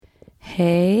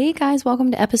Hey guys,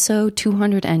 welcome to episode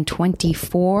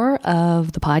 224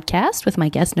 of the podcast with my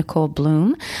guest, Nichole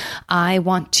Bloom. I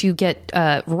want to get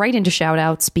right into shout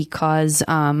outs because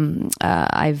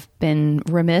I've been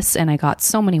remiss and I got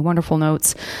so many wonderful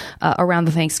notes around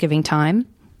the Thanksgiving time.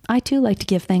 I too like to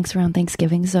give thanks around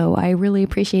Thanksgiving, so I really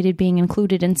appreciated being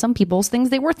included in some people's things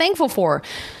they were thankful for.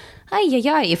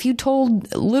 If you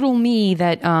told little me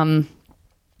that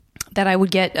I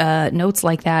would get notes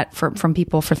like that from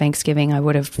people for Thanksgiving, I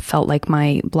would have felt like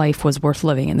my life was worth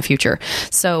living in the future.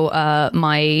 So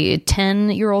my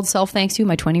 10-year-old self thanks you,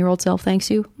 my 20-year-old self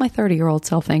thanks you, my 30-year-old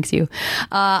self thanks you.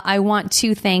 I want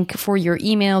to thank for your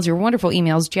emails, your wonderful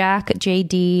emails, Jack,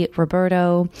 JD,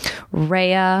 Roberto,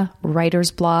 Rhea,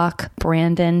 Writer's Block,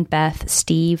 Brandon, Beth,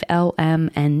 Steve,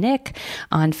 LM, and Nick.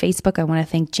 On Facebook, I want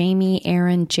to thank Jamie,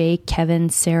 Aaron, Jake, Kevin,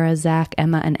 Sarah, Zach,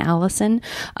 Emma, and Allison.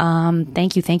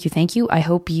 Thank you. I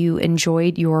hope you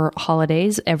enjoyed your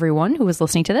holidays, everyone who was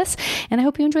listening to this, and I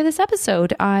hope you enjoy this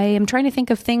episode. I am trying to think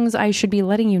of things I should be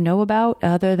letting you know about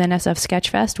other than SF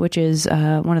Sketchfest, which is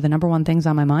one of the number one things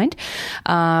on my mind.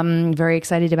 Very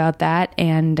excited about that,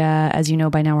 and as you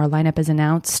know by now, our lineup is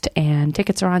announced and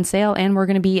tickets are on sale, and we're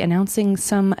going to be announcing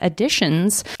some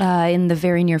additions in the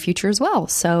very near future as well.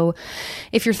 So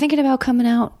if you're thinking about coming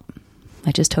out,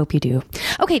 I just hope you do.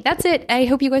 Okay, that's it. I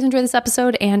hope you guys enjoy this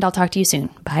episode, and I'll talk to you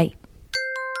soon. Bye.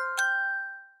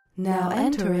 Now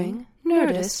entering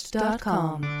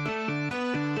Nerdist.com.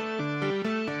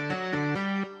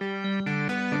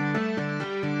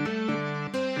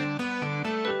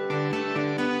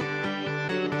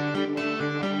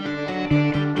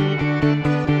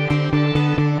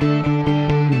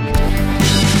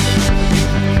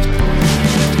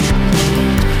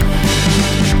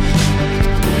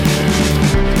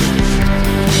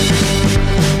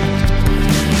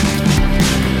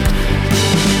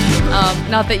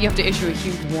 Not that you have to issue a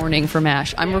huge warning for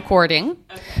MASH. I'm recording.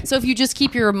 Okay. So if you just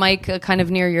keep your mic kind of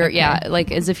near your,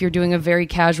 like as if you're doing a very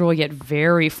casual yet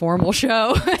very formal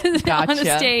show on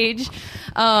a stage.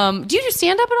 Do you do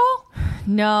stand up at all?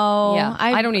 No. Yeah,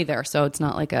 I don't either. So it's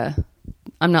not like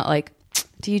I'm not like,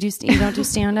 you don't do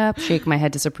stand up? Shake my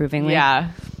head disapprovingly.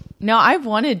 Yeah. No, I've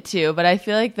wanted to, but I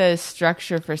feel like the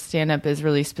structure for stand-up is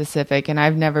really specific, and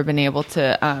I've never been able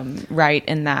to write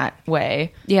in that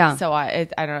way. Yeah. So I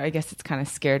don't know. I guess it's kind of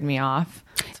scared me off.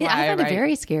 Yeah, I find it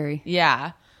very scary.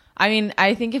 Yeah. I mean,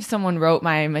 I think if someone wrote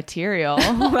my material,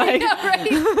 like,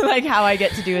 like how I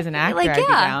get to do as an actor, I'd be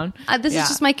down. This is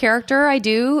just my character. I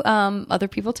do. Other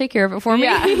people take care of it for me,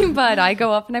 but I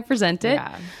go up and I present it.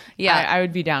 Yeah. I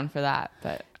would be down for that.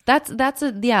 But I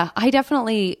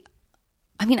definitely.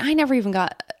 I mean, I never even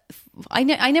got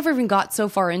so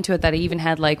far into it that I even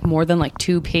had like more than like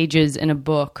 2 pages in a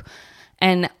book.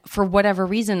 And for whatever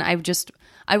reason, I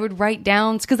would write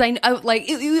down because I like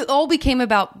it all became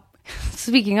about.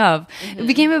 Speaking of, it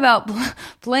became about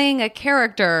playing a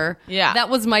character that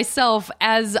was myself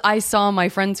as I saw my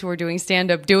friends who were doing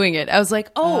stand-up doing it. I was like,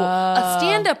 a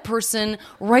stand-up person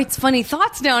writes funny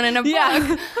thoughts down in a book.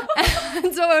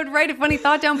 And so I would write a funny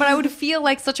thought down, but I would feel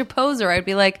like such a poser. I'd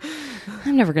be like,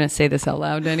 I'm never going to say this out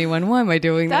loud to anyone. Why am I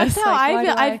doing this? That's how I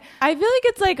feel. I feel like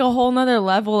it's like a whole nother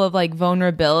level of like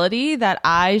vulnerability that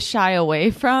I shy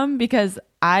away from because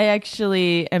I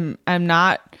actually I'm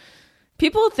not...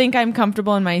 People think I'm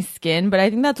comfortable in my skin, but I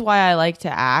think that's why I like to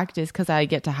act is because I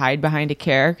get to hide behind a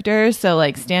character. So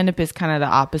like stand-up is kind of the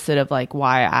opposite of like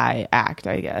why I act,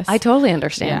 I guess. I totally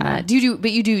understand that. Do you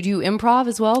do improv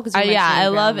as well? I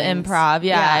love improv.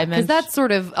 Yeah. Because that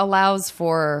sort of allows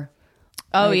for...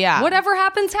 whatever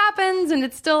happens, and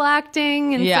it's still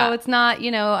acting. And so it's not,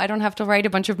 I don't have to write a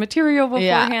bunch of material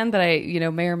beforehand that I,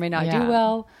 may or may not do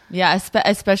well. Yeah,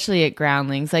 especially at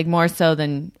Groundlings, like more so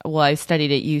than, I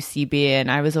studied at UCB and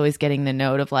I was always getting the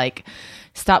note of like,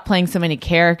 stop playing so many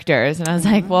characters. And I was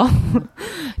like, well,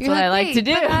 that's what I like to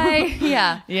do.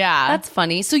 Yeah. That's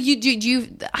funny. So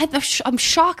I'm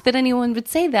shocked that anyone would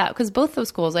say that because both those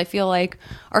schools I feel like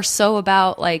are so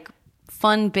about like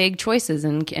fun, big choices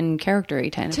and character-y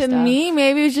kind of stuff. To me,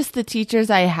 maybe it was just the teachers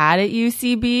I had at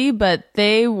UCB, but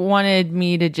they wanted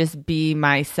me to just be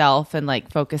myself and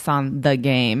like focus on the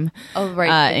game. Oh,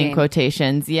 right. In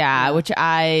quotations. Yeah, which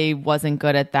I wasn't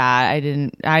good at that. I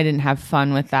didn't have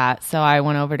fun with that. So I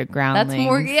went over to Groundlings. That's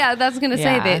more, that's going to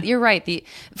say that you're right.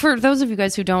 For those of you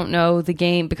guys who don't know the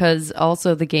game, because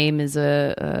also the game is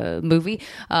a movie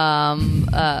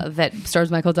that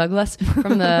stars Michael Douglas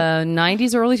from the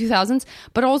 90s, early 2000s.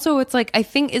 But also it's like, I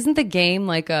think, isn't the game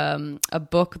like a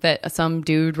book that some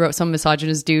dude wrote, some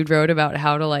misogynist dude wrote about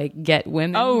how to like get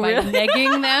women by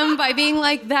negging them, by being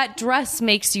like, that dress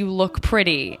makes you look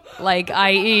pretty. Like,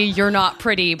 i.e. you're not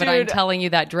pretty, but I'm telling you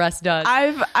that dress does.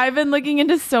 I've been looking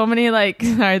into so many like,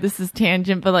 sorry, this is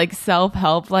tangent, but like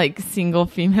self-help, like single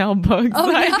female books. Oh,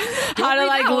 like, yeah. how to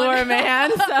like lure a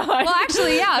man. So well,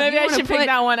 actually, yeah. Maybe I should pick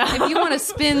that one up. If you want to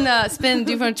spin,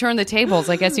 do you want to turn the tables?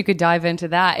 I guess you could dive into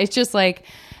that. It's just like,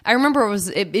 I remember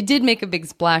it did make a big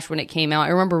splash when it came out. I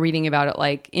remember reading about it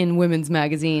like in women's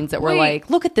magazines that were like,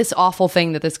 look at this awful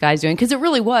thing that this guy's doing. Because it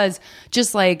really was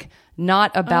just like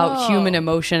not about human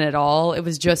emotion at all. It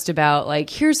was just about like,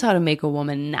 here's how to make a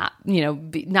woman not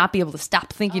be able to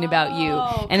stop thinking about you.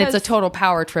 And it's a total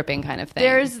power tripping kind of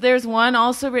thing. There's one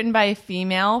also written by a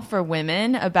female for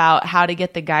women about how to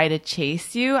get the guy to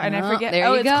chase you. And I forget.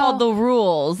 It's called The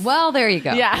Rules. Well, there you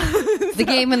go. Yeah. The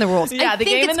Game and the Rules. Yeah, The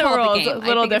Game and the Rules. A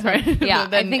little different. Yeah,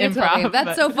 I think it's improv.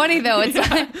 That's so funny though. It's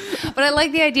like, but I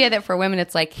like the idea that for women,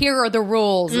 it's like, here are the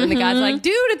rules. And the guy's like,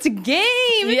 dude, it's a game.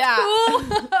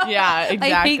 It's cool. Yeah,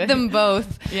 exactly. I hate them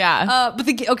both. Yeah. But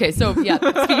speaking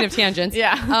of tangents,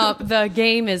 the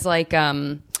game is like,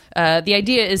 the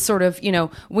idea is sort of,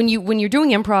 when you're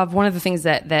doing improv, one of the things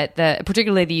that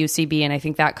particularly the UCB, and I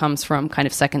think that comes from kind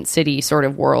of Second City sort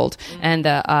of world, and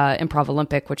the Improv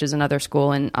Olympic, which is another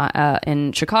school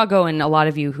in Chicago, and a lot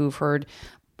of you who've heard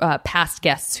past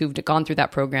guests who've gone through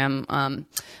that program,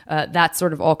 that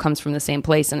sort of all comes from the same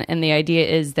place. And the idea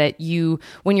is that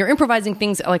when you're improvising,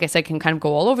 things, like I said, can kind of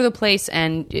go all over the place.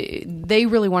 And they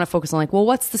really want to focus on like, well,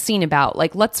 what's the scene about?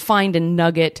 Like, let's find a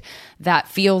nugget that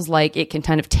feels like it can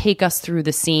kind of take us through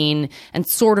the scene and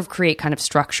sort of create kind of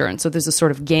structure. And so there's a sort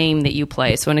of game that you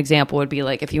play. So an example would be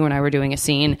like if you and I were doing a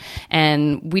scene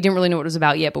and we didn't really know what it was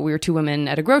about yet, but we were two women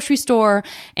at a grocery store,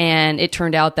 and it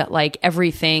turned out that like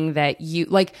everything that you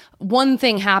like, one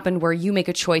thing happened where you make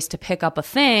a choice to pick up a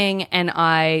thing, and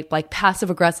I like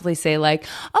passive aggressively say like,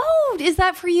 oh, is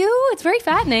that for you? It's very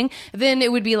fattening. Then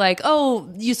it would be like, oh,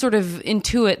 you sort of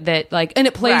intuit that like, and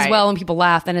it plays well and people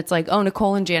laugh, and it's like, oh,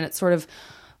 Nichole and Janet sort of,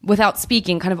 without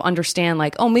speaking, kind of understand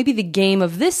like, oh, maybe the game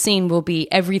of this scene will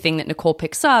be everything that Nichole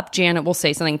picks up. Janet will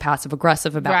say something passive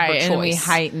aggressive about her choice. And we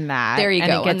heighten that. There you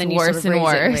go. And then worse and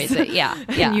worse. Raise it. Yeah.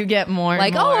 And you get more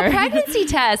like, and more. oh, a pregnancy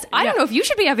test. I don't know if you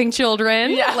should be having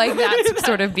children. Yeah. Like that's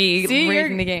sort of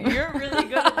raising the game. You're really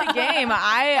good at the game.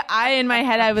 I in my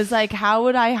head, I was like, how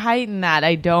would I heighten that?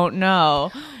 I don't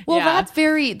know. Well,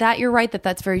 you're right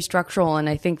that's very structural. And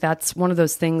I think that's one of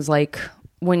those things like,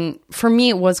 for me,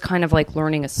 it was kind of like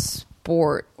learning a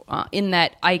sport in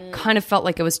that I kind of felt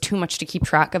like it was too much to keep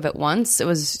track of at once. It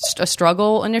was a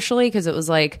struggle initially because it was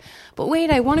like, but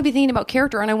wait, I want to be thinking about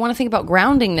character, and I want to think about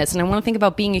groundingness, and I want to think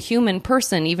about being a human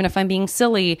person, even if I'm being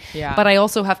silly. Yeah. But I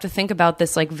also have to think about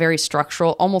this like very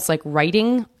structural, almost like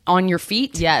writing on your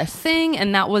feet thing.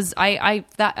 And that was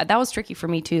that was tricky for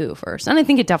me too first. And I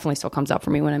think it definitely still comes out for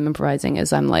me when I'm improvising,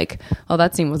 is I'm like, oh,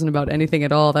 that scene wasn't about anything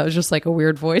at all. That was just like a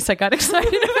weird voice I got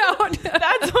excited about.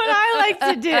 That's what I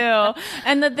like to do.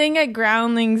 And the thing at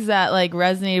Groundlings that like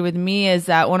resonated with me is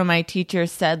that one of my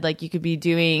teachers said like you could be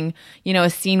doing, a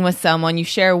scene with someone, you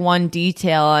share one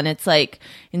detail, and it's like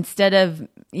instead of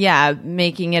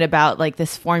making it about like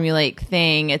this formulaic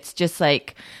thing, it's just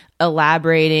like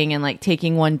elaborating and like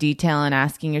taking one detail and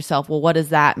asking yourself, well, what does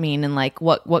that mean? And like,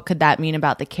 what could that mean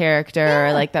about the character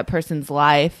or like that person's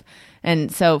life?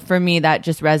 And so for me, that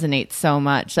just resonates so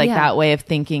much. Like that way of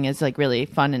thinking is like really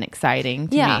fun and exciting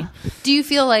to me. Do you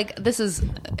feel like this is,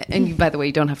 and you, by the way,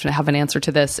 you don't have to have an answer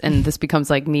to this, and this becomes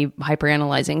like me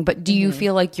hyperanalyzing, but do you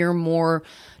feel like you're more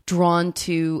drawn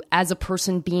to, as a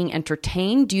person being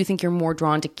entertained, do you think you're more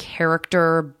drawn to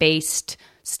character-based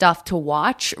stuff to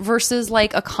watch versus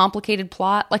like a complicated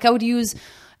plot? Like I would use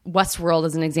Westworld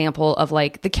as an example of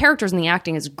like the characters and the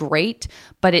acting is great,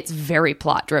 but it's very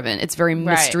plot driven. It's very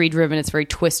mystery driven. It's very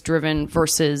twist driven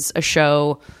versus a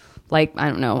show like, I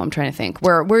don't know, I'm trying to think,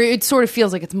 where it sort of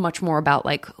feels like it's much more about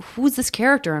like, who's this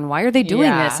character and why are they doing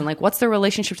this? And like, what's their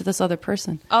relationship to this other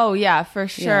person? Oh yeah, for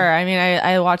sure. Yeah. I mean,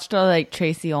 I watched like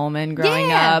Tracy Ullman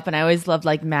growing up, and I always loved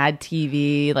like Mad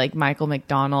TV, like Michael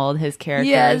McDonald, his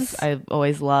characters I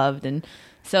always loved. And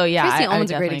so Tracy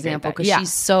Ullman's a great example because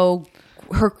she's so,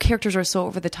 her characters are so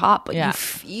over the top, but you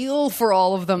feel for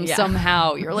all of them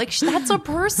somehow. You're like, that's a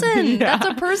person. That's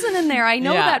a person in there. I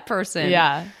know that person.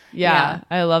 Yeah,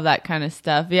 I love that kind of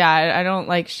stuff. Yeah, I don't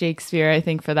like Shakespeare, I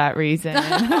think, for that reason.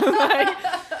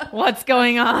 what's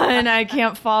going on? I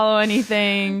can't follow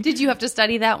anything. Did you have to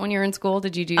study that when you were in school?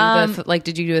 Did you do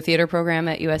did you do a theater program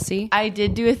at USC? I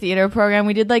did do a theater program.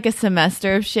 We did like a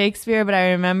semester of Shakespeare, but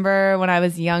I remember when I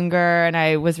was younger and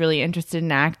I was really interested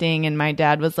in acting, and my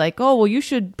dad was like, oh, well, you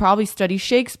should probably study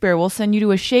Shakespeare. We'll send you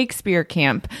to a Shakespeare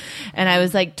camp. And I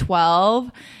was like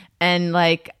 12. And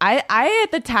like, I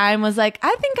at the time was like,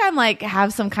 I think I'm like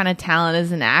have some kind of talent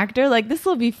as an actor. Like, this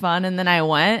will be fun. And then I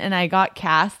went and I got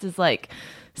cast as like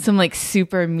some like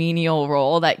super menial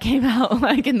role that came out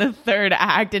like in the third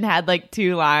act and had like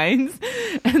 2 lines.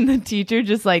 And the teacher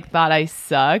just like thought I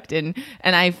sucked. And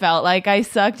I felt like I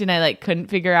sucked, and I like couldn't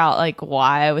figure out like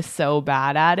why I was so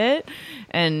bad at it.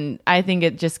 And I think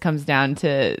it just comes down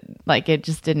to like, it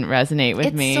just didn't resonate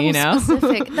with me, so you know?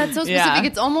 Specific. That's so specific. Yeah.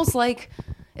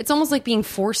 It's almost like being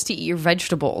forced to eat your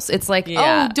vegetables. It's like,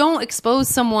 Yeah. oh, don't expose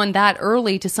someone that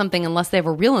early to something unless they have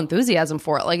a real enthusiasm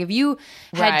for it. Like if you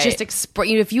had Right. just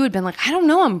if you had been like, I don't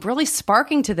know, I'm really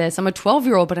sparking to this. I'm a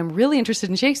 12-year-old, but I'm really interested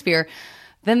in Shakespeare.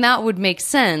 Then that would make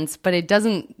sense, but it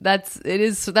doesn't. That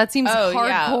seems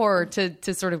hardcore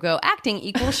to sort of go acting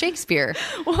equals Shakespeare.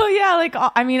 Well, yeah, like,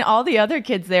 I mean, all the other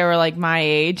kids, they were like my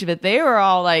age, but they were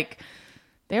all like,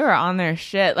 they were on their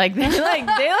shit. Like they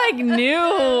knew.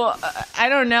 I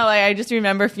don't know. Like I just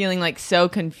remember feeling like so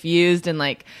confused and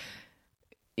like,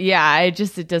 yeah, it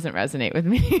doesn't resonate with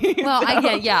me. Well,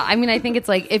 I mean, I think it's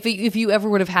like if you ever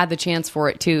would have had the chance for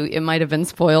it too, it might have been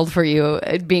spoiled for you,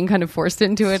 being kind of forced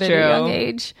into it at a young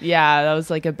age. Yeah, that was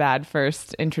like a bad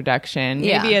first introduction.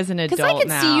 Maybe as an adult now. Because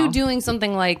I could see you doing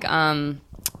something like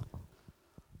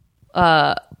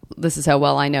this is how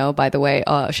well I know, by the way,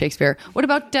 Shakespeare. What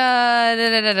about Much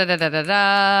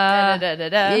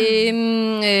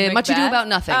Ado About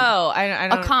Nothing? Oh, I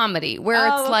don't. A comedy where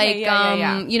it's like,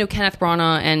 yeah. you know, Kenneth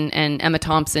Branagh and Emma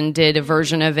Thompson did a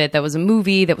version of it that was a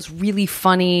movie that was really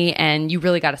funny, and you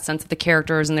really got a sense of the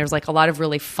characters, and there's like a lot of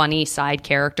really funny side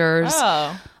characters.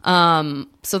 Oh.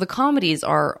 So the comedies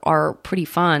are pretty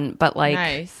fun, but like,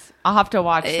 nice. I'll have to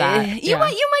watch that. You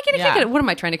might get a kick at it. What am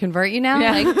I trying to convert you now?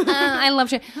 Yeah. Like, I love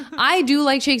Shakespeare. I do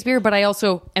like Shakespeare, but I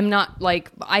also am not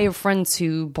like, I have friends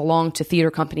who belong to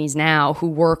theater companies now who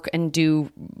work and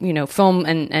do, you know, film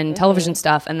and television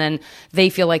stuff, and then they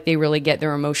feel like they really get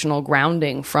their emotional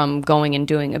grounding from going and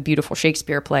doing a beautiful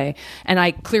Shakespeare play. And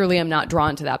I clearly am not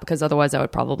drawn to that, because otherwise I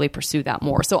would probably pursue that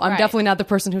more. So I'm definitely not the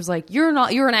person who's like, you're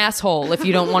an asshole if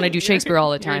you don't want to do Shakespeare all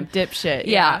the time. You're a dipshit.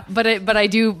 Yeah. But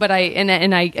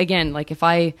I again, like if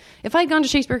I'd gone to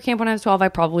Shakespeare camp when I was 12, I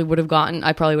probably would have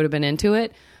been into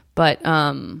it. But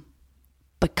God,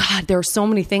 there are so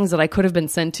many things that I could have been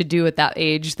sent to do at that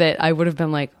age that I would have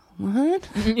been like, what?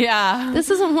 Yeah.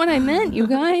 This isn't what I meant, you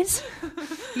guys.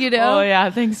 You know? Oh, yeah.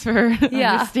 Thanks for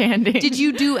understanding. Did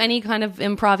you do any kind of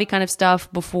improv-y kind of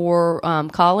stuff before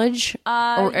college?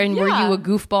 Were you a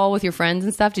goofball with your friends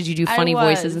and stuff? Did you do funny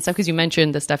voices and stuff? Because you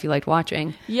mentioned the stuff you liked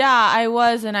watching. Yeah, I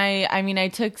was. And I mean, I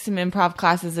took some improv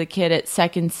class as a kid at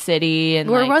Second City. And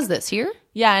where was this? Here?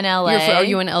 Yeah, in LA. Are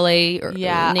you an LA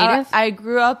native? I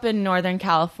grew up in Northern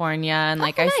California, and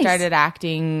like I started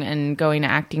acting and going to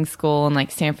acting school in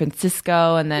like San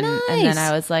Francisco, and then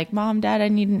I was like, Mom, Dad, I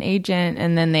need an agent,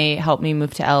 and then they helped me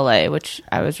move to LA, which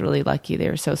I was really lucky. They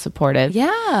were so supportive.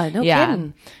 Yeah, no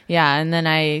kidding. Yeah, and then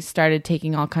I started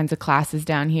taking all kinds of classes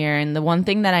down here, and the one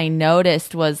thing that I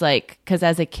noticed was like, because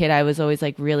as a kid I was always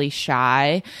like really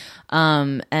shy,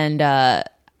 and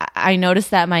I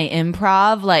noticed that my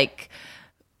improv, like,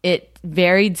 it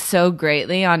varied so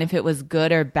greatly on if it was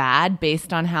good or bad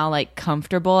based on how like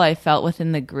comfortable I felt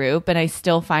within the group. And I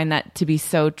still find that to be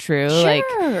so true. Sure. Like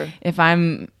if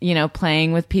I'm, you know,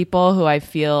 playing with people who I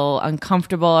feel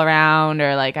uncomfortable around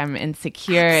or like I'm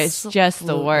insecure, it's just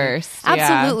the worst.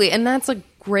 Absolutely. Yeah. And that's a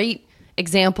great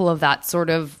example of that sort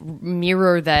of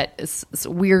mirror that is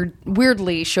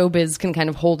weirdly showbiz can kind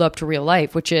of hold up to real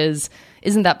life, which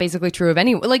isn't that basically true of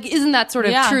anyone? Like, isn't that sort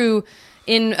of true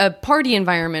in a party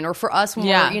environment, or for us when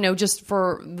we're, you know, just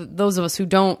for those of us who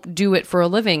don't do it for a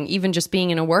living, even just being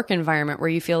in a work environment where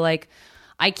you feel like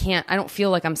I don't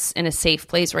feel like I'm in a safe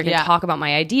place where I can talk about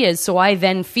my ideas. So I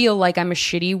then feel like I'm a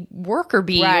shitty worker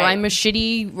bee, or I'm a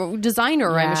shitty designer,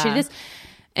 or I'm a shitty this.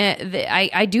 And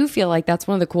I do feel like that's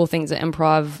one of the cool things that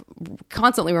improv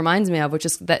constantly reminds me of, which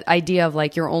is that idea of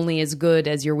like you're only as good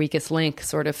as your weakest link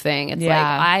sort of thing. It's like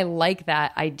I like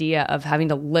that idea of having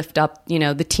to lift up, you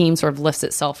know, the team sort of lifts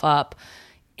itself up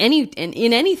in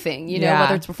anything, you know,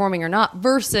 whether it's performing or not,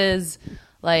 versus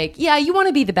like, you want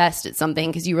to be the best at something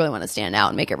because you really want to stand out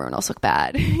and make everyone else look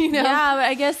bad. You know? Yeah, but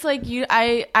I guess like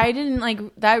I didn't like,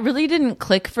 that really didn't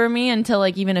click for me until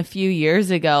like even a few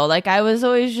years ago. Like I was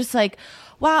always just like,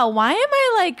 wow, why am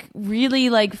I like really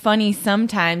like funny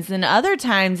sometimes, and other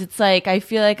times it's like I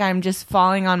feel like I'm just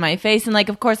falling on my face. And like,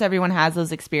 of course, everyone has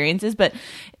those experiences, but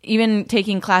even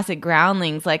taking classic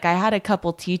groundlings, like I had a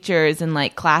couple teachers and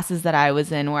like classes that I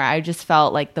was in where I just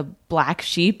felt like the black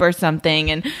sheep or something,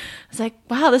 and I was like,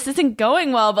 wow, this isn't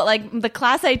going well. But like the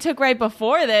class I took right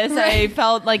before this, I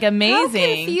felt like amazing.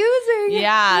 How confusing.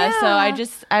 Yeah. So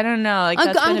I don't know. Like,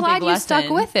 that's I'm been a glad big you lesson. stuck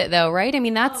with it though, right? I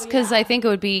mean, that's because I think it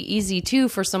would be easy too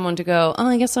for someone to go, oh,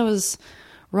 I guess I was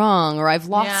wrong, or I've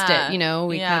lost it. You know,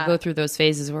 we kind of go through those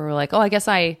phases where we're like, oh, I guess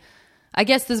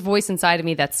this voice inside of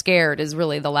me that's scared is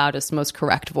really the loudest, most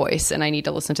correct voice, and I need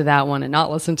to listen to that one and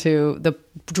not listen to the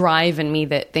drive in me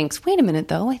that thinks, wait a minute,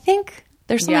 though, I think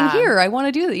there's something here. I want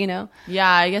to do that, you know?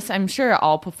 Yeah, I guess I'm sure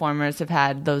all performers have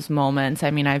had those moments.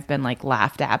 I mean, I've been like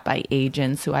laughed at by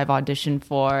agents who I've auditioned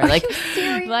for. Like,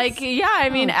 yeah, I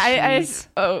mean,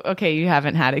 okay, you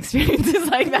haven't had experiences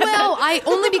like that. Well, I've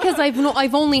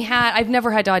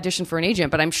never had to audition for an agent,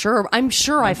 but I'm sure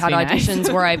I've had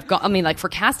auditions where I've got, I mean, like for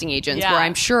casting agents where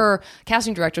I'm sure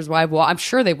casting directors where I've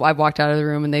walked out of the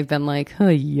room and they've been like, oh,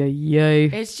 yay.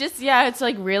 It's just, it's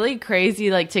like really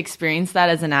crazy, like to experience that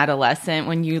as an adolescent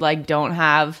when you like don't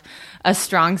have a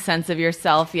strong sense of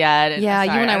yourself yet. Yeah, you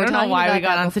and I were talking about why we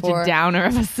got on such a downer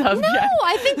of a subject. No,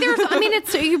 I think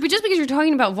it's just because you're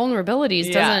talking about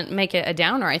vulnerabilities doesn't make it a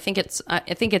downer. I think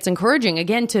it's encouraging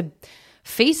again to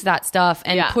face that stuff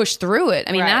and push through it.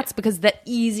 I mean, that's because the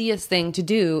easiest thing to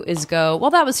do is go,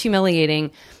 well, that was humiliating.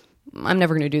 I'm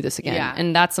never going to do this again. Yeah.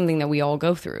 And that's something that we all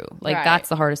go through. Like that's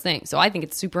the hardest thing. So I think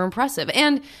it's super impressive.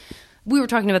 And we were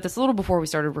talking about this a little before we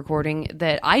started recording,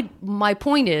 that my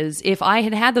point is, if I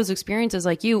had had those experiences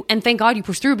like you, and thank God you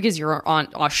pushed through because you're on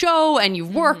a show and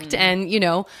you've worked and, you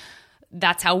know,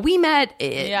 that's how we met.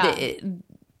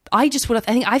 I just would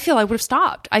have, I feel I would have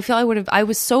stopped. I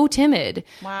was so timid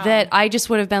that I just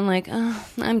would have been like, oh,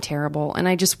 I'm terrible. And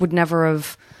I just would never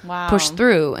have pushed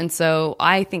through. And so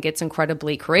I think it's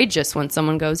incredibly courageous when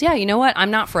someone goes, yeah, you know what? I'm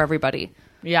not for everybody.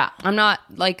 Yeah. I'm not,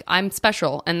 like, I'm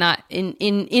special. And that in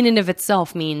and of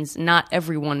itself means not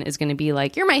everyone is going to be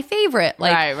like, you're my favorite.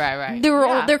 Like, right.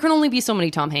 There can only be so many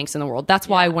Tom Hanks in the world. That's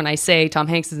why when I say Tom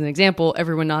Hanks is an example,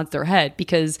 everyone nods their head,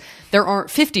 because there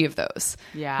aren't 50 of those.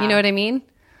 Yeah. You know what I mean?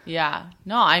 Yeah.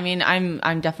 No, I mean,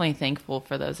 I'm definitely thankful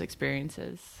for those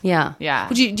experiences. Yeah. Yeah.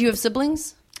 Do you have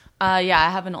siblings? Yeah, I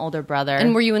have an older brother.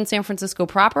 And were you in San Francisco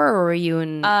proper, or were you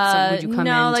in? Would you come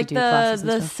in to do classes?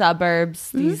 No, like the suburbs.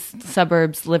 These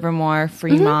suburbs: Livermore,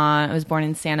 Fremont. I was born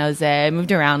in San Jose. I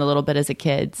moved around a little bit as a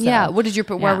kid. So, yeah. Where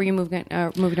were you moving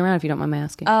around? If you don't mind my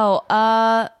asking.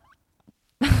 Oh,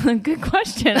 good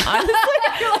question. Honestly,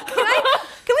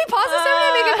 can we pause this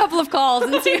and make a couple of calls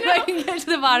and see if I can get to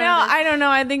the bottom of this? I don't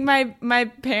know. I think my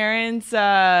parents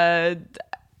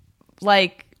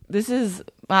like, this is.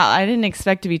 Wow, I didn't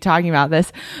expect to be talking about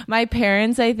this. My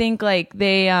parents, I think, like,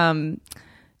 they, I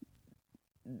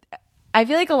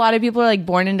feel like a lot of people are, like,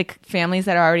 born into families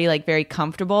that are already, like, very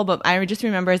comfortable. But I just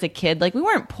remember as a kid, like, we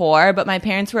weren't poor, but my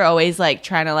parents were always, like,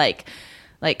 trying to, like,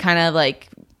 kind of, like,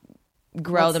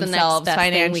 grow themselves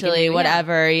financially,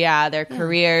 whatever. Yeah, their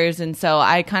careers. And so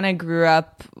I kind of grew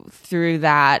up through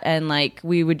that. And, like,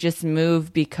 we would just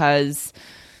move because,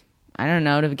 I don't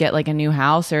know, to get like a new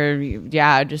house, or we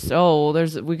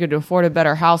could afford a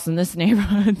better house in this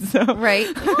neighborhood. So right.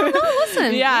 Oh, no,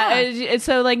 listen. It's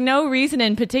so like no reason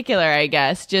in particular, I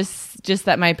guess. Just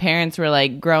that my parents were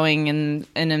like growing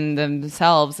in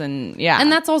themselves, and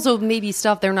and that's also maybe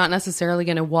stuff they're not necessarily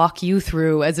going to walk you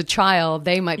through as a child.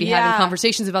 They might be having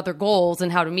conversations about their goals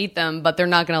and how to meet them, but they're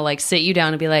not going to like sit you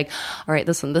down and be like, all right,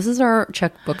 listen, this is our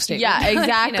checkbook statement. Yeah,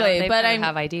 exactly. They but I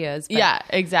have ideas. But, yeah,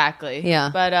 exactly. Yeah,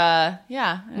 but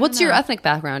what's your ethnic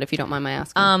background, if you don't mind my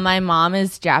asking? My mom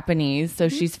is Japanese, so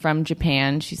she's from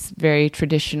Japan. She's very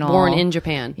traditional, born in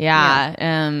Japan.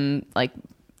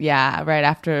 Right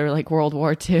after like World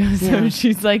War II. So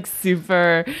she's like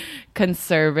super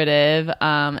conservative.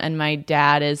 And my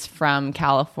dad is from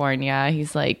California.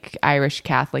 He's like Irish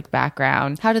Catholic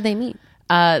background. How did they meet?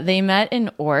 They met in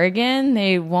Oregon.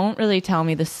 They won't really tell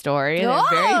me the story. They're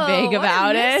very vague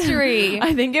about it.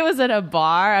 I think it was at a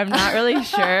bar. I'm not really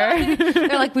sure. They're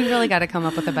like, we really got to come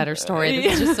up with a better story.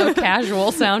 This is just so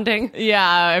casual sounding.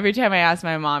 Yeah. Every time I ask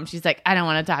my mom, she's like, I don't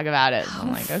want to talk about it.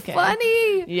 I'm like, okay.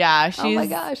 Funny. Yeah. Oh my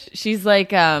gosh. She's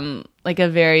like a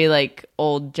very like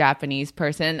old Japanese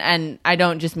person. And I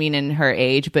don't just mean in her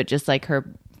age, but just like her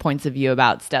points of view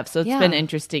about stuff. So it's been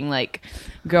interesting, like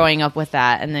growing up with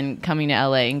that and then coming to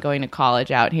LA and going to college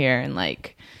out here, and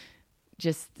like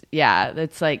just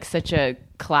it's like such a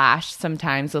clash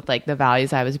sometimes with like the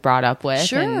values I was brought up with.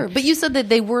 Sure. But you said that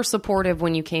they were supportive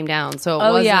when you came down. So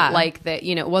it wasn't like that,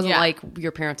 you know, it wasn't like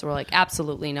your parents were like,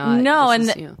 absolutely not. No.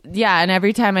 And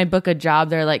every time I book a job,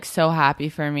 they're like so happy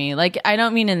for me. Like, I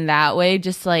don't mean in that way,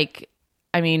 just like,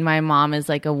 I mean, my mom is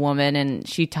like a woman and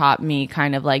she taught me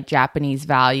kind of like Japanese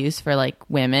values for like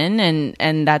women.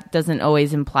 And that doesn't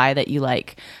always imply that you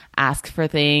like ask for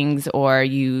things or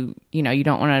you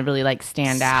don't want to really like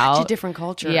stand out. Such a different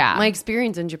culture. Yeah. My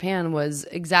experience in Japan was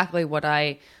exactly what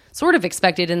I sort of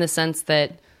expected, in the sense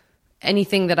that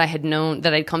anything that I had known,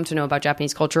 that I'd come to know about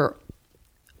Japanese culture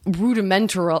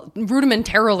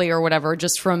rudimentarily or whatever,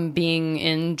 just from being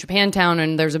in Japantown,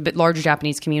 and there's a bit larger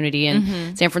Japanese community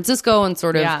in San Francisco, and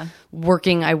sort of I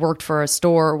worked for a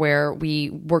store where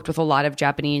we worked with a lot of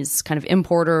Japanese kind of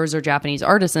importers or Japanese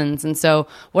artisans. And so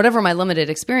whatever my limited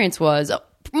experience was,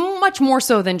 much more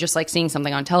so than just like seeing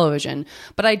something on television,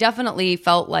 but I definitely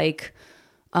felt like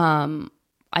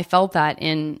I felt that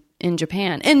in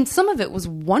Japan. And some of it was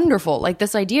wonderful. Like,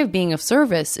 this idea of being of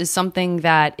service is something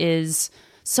that is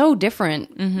so different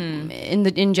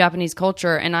in Japanese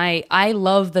culture, and I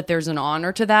love that there's an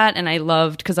honor to that. And I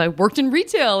loved, because I worked in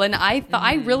retail, and I thought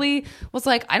I really was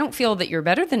like, I don't feel that you're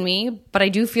better than me, but I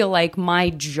do feel like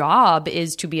my job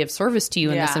is to be of service to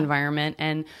you in this environment,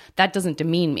 and that doesn't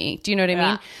demean me. Do you know what I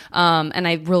mean? And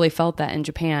I really felt that in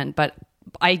Japan, but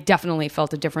I definitely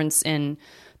felt a difference in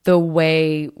the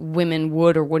way women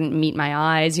would or wouldn't meet my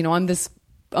eyes. You know, I'm this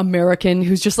American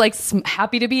who's just like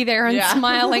happy to be there and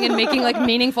smiling and making like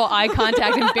meaningful eye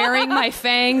contact and baring my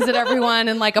fangs at everyone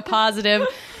in like a positive,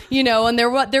 you know, and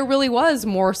there really was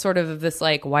more sort of this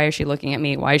like, why is she looking at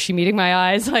me? Why is she meeting my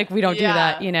eyes? Like, we don't do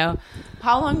that, you know.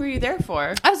 How long were you there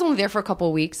for? I was only there for a couple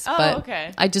of weeks, but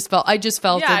okay. I just felt,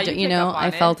 you know,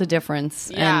 I felt a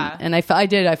difference. Yeah. And I felt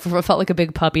like a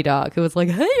big puppy dog who was like,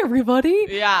 hey, everybody.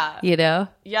 Yeah. You know?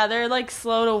 Yeah, they're like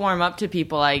slow to warm up to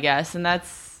people, I guess. And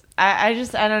that's, I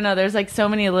don't know. There's like so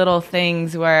many little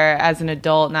things where as an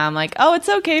adult now I'm like, oh, it's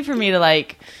okay for me to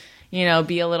like, you know,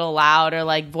 be a little loud or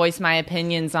like voice my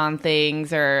opinions on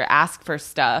things or ask for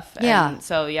stuff. Yeah. And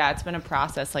so, yeah, it's been a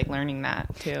process like learning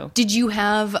that too. Did you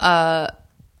have a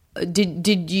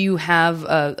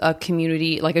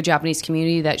community, like a Japanese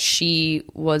community that she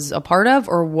was a part of,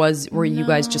 or were you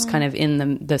guys just kind of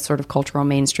in the sort of cultural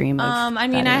mainstream of I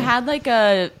mean,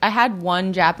 I had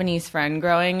one Japanese friend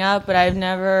growing up, but I've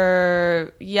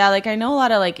never, like I know a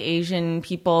lot of like Asian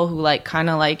people who like kind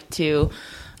of like to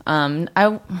I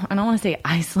don't want to say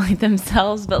isolate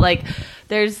themselves, but like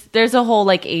there's a whole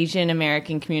like Asian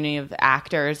American community of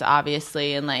actors,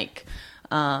 obviously, and like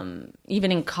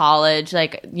even in college,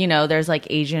 like, you know, there's like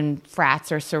Asian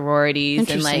frats or sororities.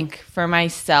 And like for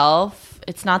myself,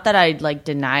 it's not that I like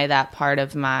deny that part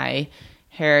of my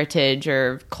heritage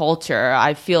or culture.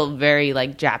 I feel very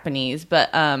like Japanese,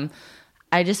 but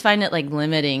I just find it like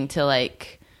limiting to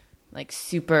like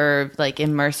super like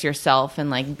immerse yourself in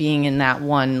like being in that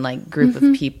one like group of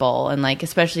people, and like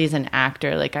especially as an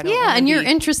actor, like I don't and you're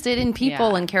interested in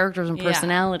people and characters and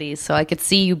personalities, so I could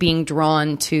see you being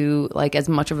drawn to like as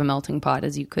much of a melting pot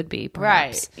as you could be,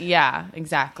 perhaps. Right. Yeah,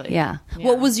 exactly. Yeah.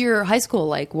 What was your high school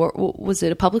like? What was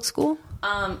it, a public school?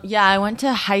 I went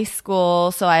to high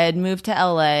school, so I had moved to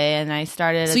LA, and I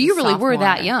started. So you really were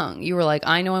that young. You were like,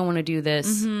 I know I want to do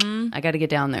this. I got to get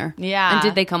down there. Yeah. And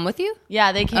did they come with you?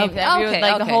 Yeah, they came.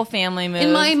 Okay. The whole family moved.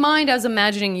 In my mind, I was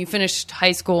imagining you finished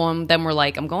high school and then were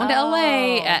like, I'm going to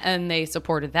LA, and they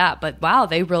supported that. But wow,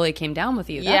 they really came down with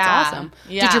you. That's awesome.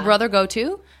 Yeah. Did your brother go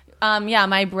too?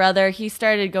 My brother, he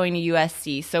started going to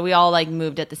USC, so we all like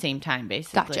moved at the same time,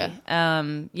 basically. Gotcha.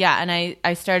 And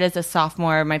I started as a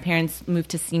sophomore. My parents moved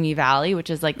to Simi Valley,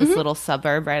 which is like this little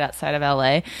suburb right outside of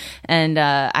LA, and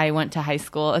I went to high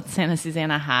school at Santa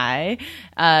Susana High.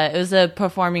 It was a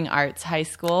performing arts high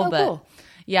school, but cool.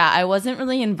 Yeah, I wasn't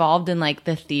really involved in like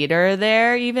the theater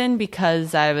there, even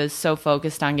because I was so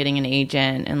focused on getting an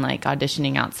agent and like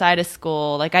auditioning outside of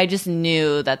school. Like I just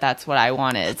knew that that's what I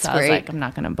wanted. So I was like, I'm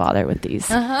not going to bother with these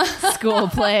school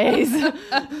plays.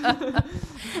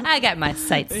 I got my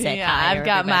sights set high. I've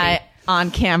got my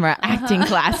on-camera acting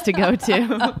class to go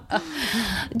to.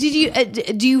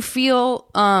 Do you feel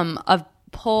a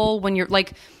pull when you're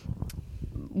like,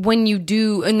 when you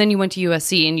do, and then you went to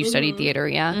USC and you studied theater,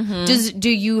 do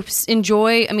you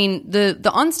enjoy, I mean, the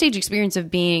onstage experience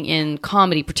of being in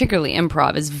comedy, particularly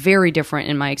improv, is very different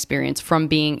in my experience from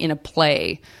being in a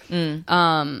play. And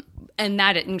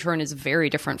that in turn is very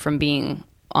different from being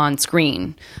on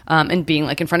screen and being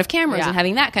like in front of cameras and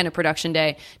having that kind of production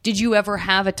day. Did you ever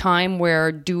have a time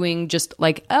where doing just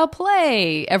like a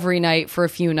play every night for a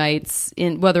few nights,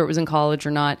 in whether it was in college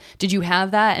or not, did you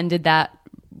have that, and did that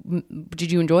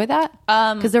did you enjoy that?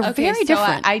 Because they're very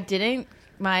different. I didn't.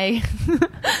 My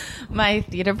my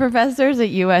theater professors at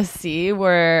USC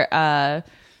were.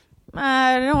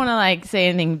 I don't want to like say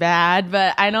anything bad,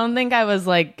 but I don't think I was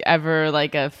like ever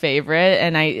like a favorite,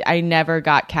 and I never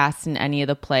got cast in any of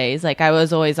the plays. Like I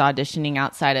was always auditioning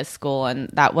outside of school, and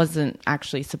that wasn't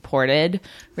actually supported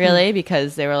really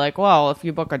because they were like, well, if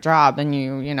you book a job, then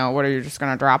you know, what are you just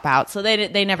going to drop out? So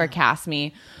they never cast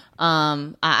me.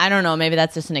 I don't know. Maybe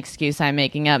that's just an excuse I'm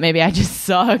making up. Maybe I just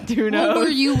sucked. Who knows? Were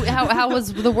you? How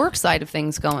was the work side of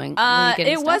things going?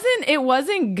 It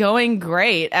wasn't going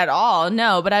great at all.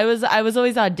 No, but I was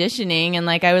always auditioning, and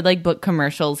like I would like book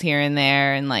commercials here and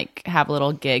there, and like have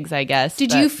little gigs, I guess.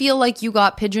 Did you feel like you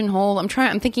got pigeonholed?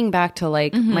 I'm thinking back to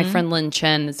like my friend Lynn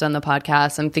Chen has done the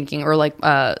podcast. I'm thinking, or like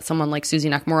someone like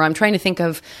Susie Nakamura. I'm trying to think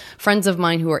of friends of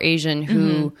mine who are Asian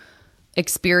who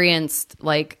experienced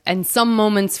like, and some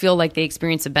moments feel like they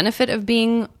experience a benefit of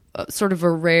being sort of a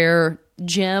rare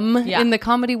gem in the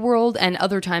comedy world, and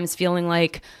other times feeling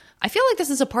like, I feel like this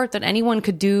is a part that anyone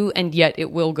could do, and yet it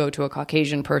will go to a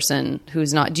Caucasian person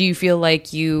who's not. Do you feel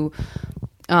like you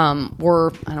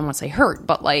were, I don't want to say hurt,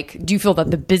 but like, do you feel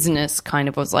that the business kind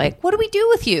of was like, what do we do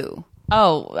with you?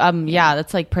 Yeah,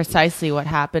 that's like precisely what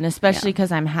happened, especially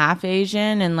because I'm half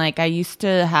Asian, and like I used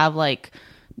to have like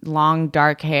long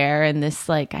dark hair, and this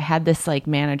like I had this like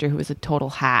manager who was a total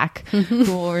hack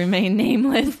who will remain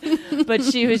nameless, but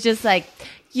she was just like,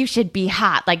 you should be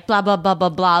hot, like blah blah blah blah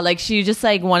blah. Like she just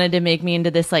like wanted to make me into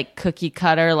this like cookie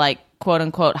cutter like quote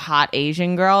unquote hot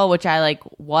Asian girl, which I like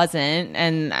wasn't,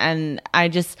 and I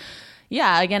just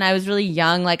again, I was really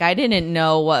young. Like I didn't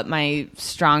know what my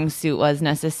strong suit was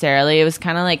necessarily. It was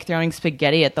kind of like throwing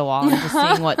spaghetti at the wall and just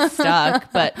seeing what stuck.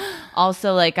 But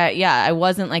also like, I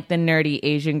wasn't like the nerdy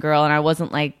Asian girl, and I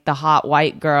wasn't like the hot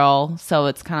white girl. So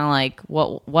it's kind of like,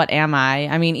 what am I?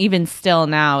 I mean, even still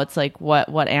now it's like,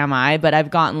 what am I? But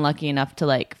I've gotten lucky enough to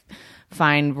like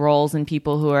find roles and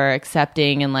people who are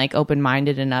accepting and like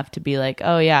open-minded enough to be like,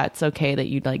 oh yeah, it's okay that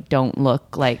you like don't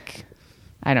look like,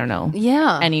 I don't know.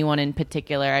 Yeah. Anyone in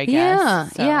particular, I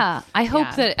guess. Yeah.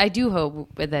 I do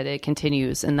hope that it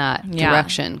continues in that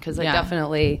direction, because I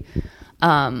definitely,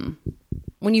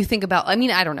 when you think about, I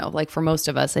mean, I don't know, like for most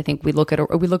of us, I think we look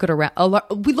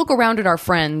around at our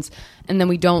friends, and then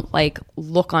we don't like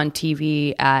look on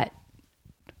TV at,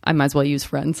 I might as well use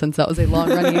Friends since that was a long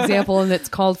running example and it's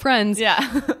called Friends. Yeah.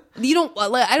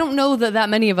 I don't know that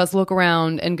many of us look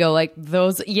around and go like,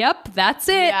 those, yep, that's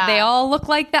it. Yeah. They all look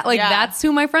like that. Like that's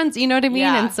who my friends, you know what I mean?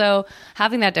 Yeah. And so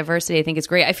having that diversity, I think is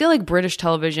great. I feel like British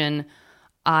television,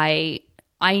 I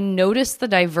notice the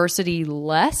diversity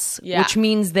less, which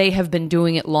means they have been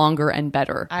doing it longer and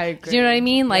better. I agree. Do you know what I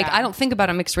mean? Like I don't think about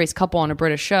a mixed race couple on a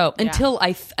British show until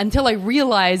I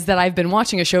realize that I've been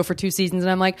watching a show for 2 seasons,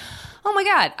 and I'm like, oh my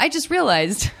God, I just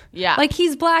realized. Yeah. Like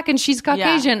he's black and she's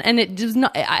Caucasian. Yeah. And it does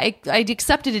not, I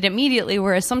accepted it immediately.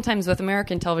 Whereas sometimes with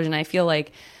American television, I feel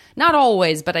like, not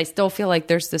always, but I still feel like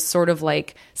there's this sort of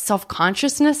like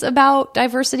self-consciousness about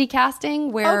diversity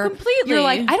casting where completely. You're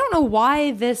like, I don't know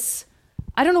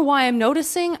why I'm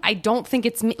noticing. I don't think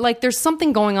it's me. Like there's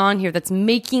something going on here that's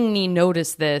making me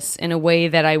notice this in a way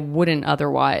that I wouldn't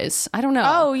otherwise. I don't know.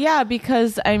 Oh yeah,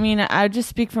 because I mean, I just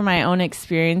speak from my own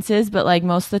experiences, but like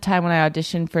most of the time when I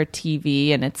audition for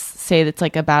TV and it's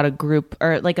like about a group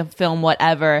or like a film,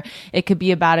 whatever, it could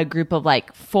be about a group of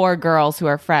like 4 girls who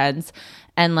are friends,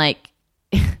 and like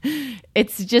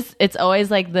it's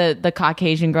always like the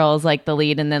Caucasian girl is like the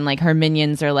lead, and then like her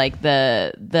minions are like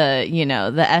the you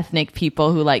know, the ethnic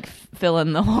people who like fill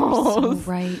in the holes.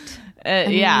 So right.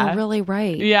 You're really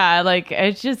right. Yeah, like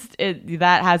it's just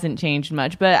that hasn't changed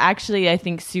much. But actually, I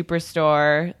think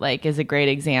Superstore like is a great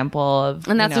example of,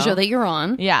 and that's the show that you're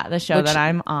on. Yeah, the show that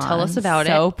I'm on. Tell us about it.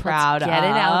 So proud. Let's get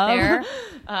it out there.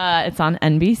 It's on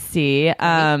NBC.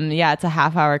 Yeah, it's a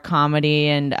half-hour comedy,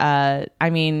 and I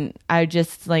mean, I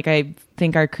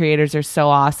think our creators are so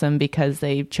awesome because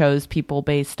they chose people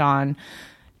based on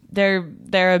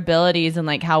their abilities and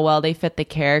like how well they fit the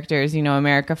characters. You know,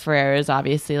 America Ferrera is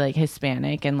obviously like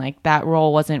Hispanic, and like that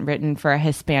role wasn't written for a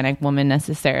Hispanic woman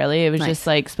necessarily. It was just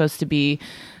like supposed to be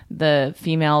the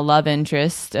female love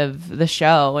interest of the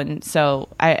show. And so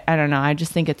I don't know, I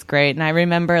just think it's great. And I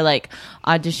remember like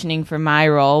auditioning for my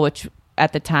role, which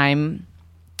at the time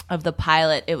of the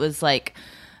pilot, it was like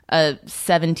a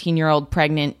 17-year-old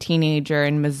pregnant teenager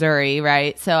in Missouri,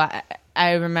 right? So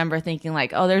I remember thinking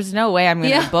like, oh, there's no way I'm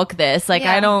going to book this. Like,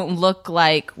 I don't look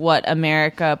like what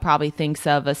America probably thinks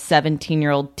of a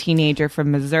 17-year-old teenager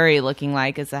from Missouri looking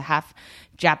like, as a half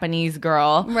Japanese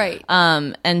girl. Right.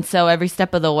 And so every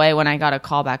step of the way when I got a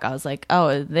call back, I was like,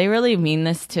 oh, they really mean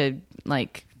this to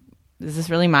like is this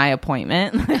really my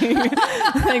appointment?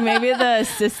 Like maybe the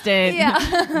assistant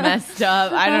messed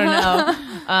up. I don't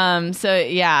know. So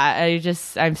yeah,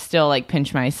 I'm still like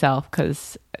pinch myself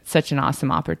because it's such an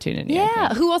awesome opportunity.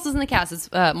 Yeah. Who else is in the cast?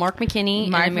 It's Mark McKinney,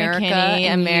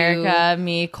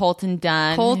 me, Colton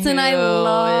Dunn. Colton, I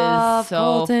love so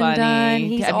Colton funny. Dunn.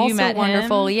 He's Have also you met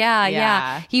wonderful. him?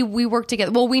 Yeah. We work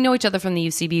together. Well, we know each other from the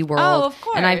UCB world. Oh, of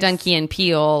course. And I've done Key and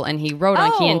Peele, and he wrote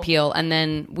on Key and Peele, and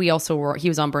then we also were. He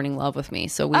was on Burning Love with me,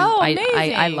 so amazing.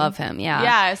 I love him. Yeah.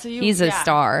 Yeah. So he's a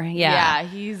star. Yeah.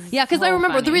 Because so I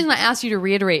remember funny. the reason I asked you to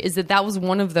reiterate is that was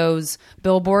one of those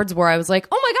billboards where I was like,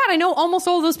 oh my god, I know almost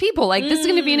all of those people. Like this is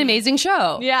going to be an amazing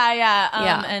show.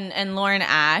 Yeah. And Lauren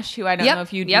Ash, who I don't know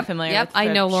if you'd be familiar with. I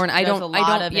know Lauren. I don't.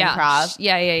 Improv.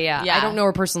 Yeah. I don't know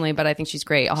her personally, but I think she's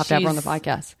great. I'll have to have her on the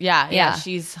podcast. Yeah.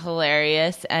 She's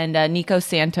hilarious. And Nico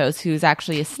Santos, who's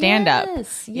actually a stand-up.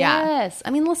 Yes.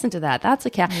 I mean, listen to that. That's a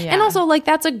cat. Yeah. And also, like,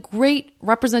 that's a great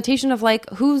representation of like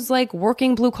who's like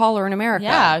working blue collar in America.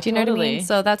 Yeah, do you know what I totally. mean?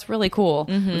 So that's really cool.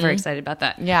 I'm very excited about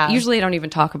that. Yeah. Usually, I don't even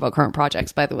talk about current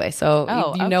projects, by the way.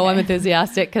 So you know I'm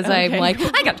enthusiastic because I'm like,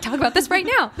 I got to talk about this right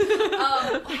now.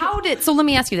 So let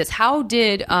me ask you this: how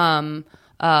did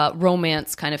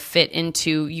romance kind of fit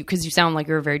into you? Because you sound like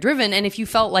you're very driven, and if you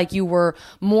felt like you were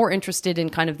more interested in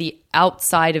kind of the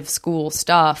outside of school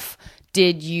stuff,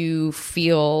 did you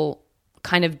feel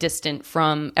kind of distant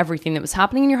from everything that was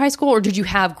happening in your high school, or did you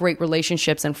have great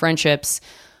relationships and friendships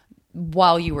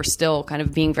while you were still kind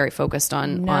of being very focused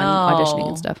on auditioning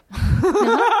and stuff?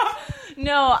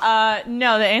 No,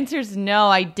 the answer is no,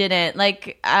 I didn't.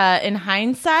 Like, in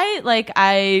hindsight, like,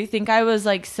 I think I was,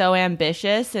 like, so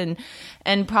ambitious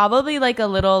and probably, like, a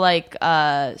little, like,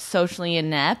 socially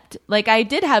inept. Like, I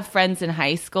did have friends in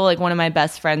high school. Like, one of my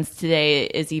best friends today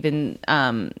is even,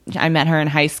 I met her in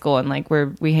high school, and, like,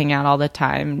 we hang out all the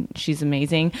time. She's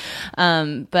amazing.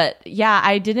 But, yeah,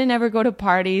 I didn't ever go to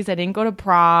parties. I didn't go to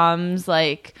proms.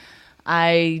 Like,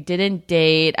 I didn't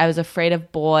date. I was afraid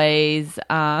of boys.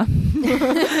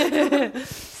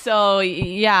 So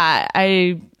yeah,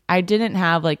 I didn't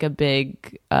have like a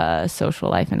big social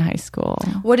life in high school.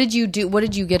 What did you do? What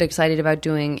did you get excited about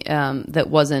doing that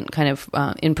wasn't kind of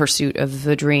in pursuit of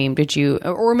the dream? Did you,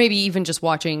 or maybe even just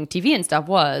watching TV and stuff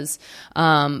was?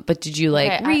 But did you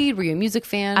like read? Were you a music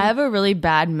fan? I have a really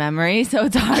bad memory, so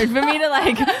it's hard for me to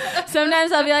like.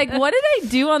 Sometimes I'll be like, "What did I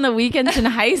do on the weekends in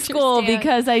high school?"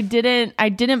 Because I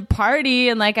didn't party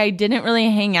and like I didn't really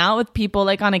hang out with people.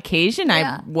 Like on occasion,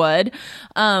 I would.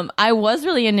 I was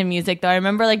really into music though. I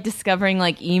remember like discovering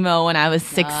like emo when I was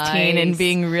 16 and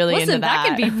being really into that. That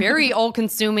can be very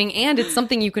all-consuming, and it's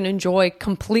something you can enjoy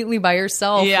completely by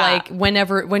yourself, like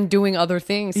when doing other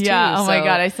things too. Yeah. Oh my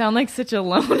god, I sound like such a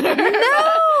loner.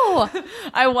 No,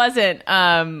 I wasn't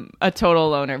a total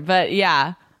loner, but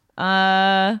yeah.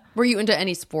 Were you into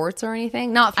any sports or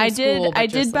anything? Not from school. I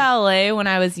did ballet when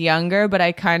I was younger, but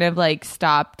I kind of like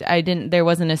stopped. There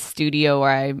wasn't a studio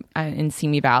where I in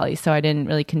Simi Valley, so I didn't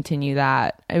really continue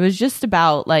that. It was just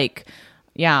about like,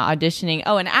 auditioning.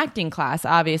 Oh, an acting class.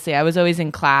 Obviously, I was always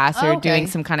in class or doing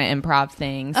some kind of improv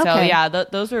thing. So yeah,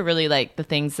 those were really like the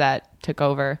things that took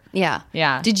over. Yeah.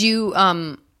 Yeah. Did you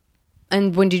and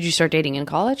when did you start dating? In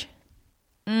college?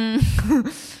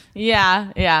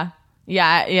 Yeah.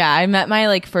 I met my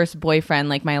like first boyfriend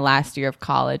like my last year of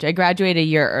college. I graduated a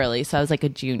year early, so I was like a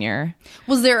junior.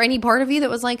 Was there any part of you that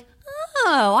was like,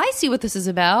 oh, I see what this is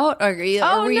about? Or were you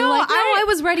like, no, I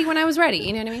was ready when I was ready?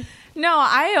 You know what I mean? No,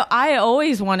 I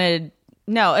always wanted.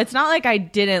 No, it's not like I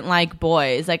didn't like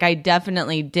boys. Like I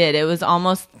definitely did. It was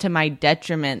almost to my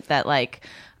detriment that like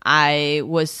I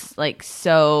was like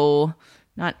so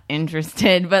not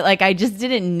interested, but like I just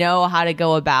didn't know how to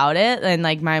go about it. And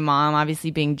like my mom,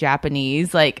 obviously being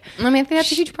Japanese, like I mean, I think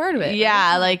that's a huge part of it.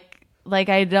 Yeah, like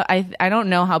I don't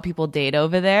know how people date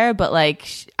over there, but like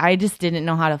I just didn't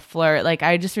know how to flirt. Like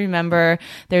I just remember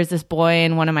there's this boy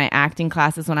in one of my acting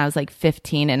classes when I was like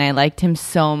 15, and I liked him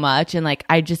so much, and like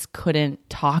I just couldn't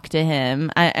talk to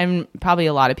him. And probably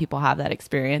a lot of people have that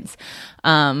experience.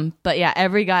 But yeah,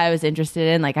 every guy I was interested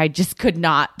in, like I just could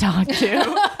not talk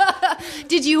to.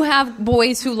 Did you have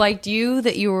boys who liked you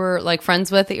that you were like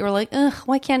friends with that you were like, ugh,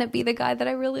 why can't it be the guy that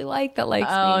I really like that likes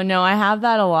me? Oh no, I have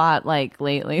that a lot like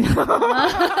lately. Now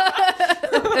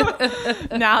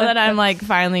that I'm like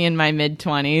finally in my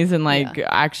mid-20s and like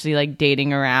actually like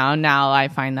dating around, now I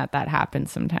find that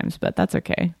happens sometimes, but that's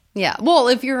okay. Yeah. Well,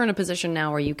 if you're in a position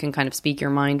now where you can kind of speak your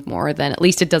mind more, then at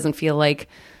least it doesn't feel like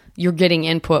you're getting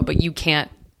input, but you can't.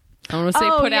 I don't want to say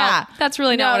put out. That's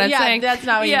really not what I'm saying. That's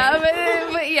not what you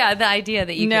mean. But yeah, the idea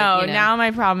that you No, could, now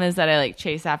my problem is that I like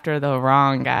chase after the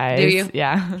wrong guys. Do you?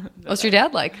 Yeah. What's your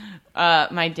dad like?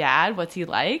 My dad, what's he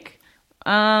like?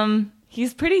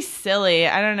 He's pretty silly.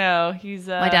 I don't know. He's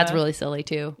my dad's really silly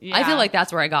too. Yeah. I feel like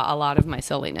that's where I got a lot of my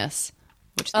silliness.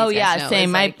 Which oh these yeah, guys know same.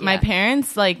 is My like, my yeah.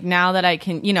 parents, like, now that I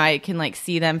can, I can like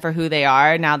see them for who they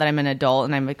are. Now that I'm an adult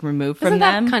and I'm like removed from Isn't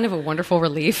that them, kind of a wonderful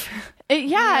relief? it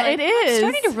Like, is. I'm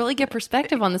starting to really get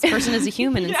perspective on this person as a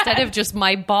human instead of just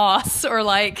my boss or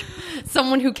like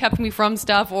someone who kept me from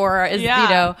stuff or is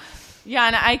Yeah,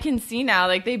 and I can see now,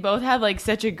 like, they both have, like,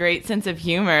 such a great sense of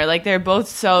humor. Like, they're both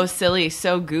so silly,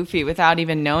 so goofy without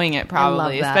even knowing it, probably. I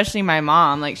love that. Especially my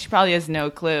mom. Like, she probably has no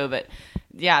clue, but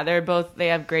yeah, they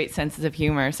have great senses of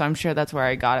humor, so I'm sure that's where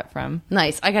I got it from.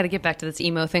 Nice. I got to get back to this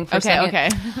emo thing for a second. Okay.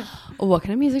 What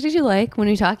kind of music did you like when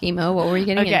we talk emo? What were you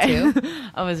getting into?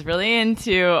 I was really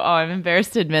into, I'm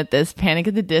embarrassed to admit this, Panic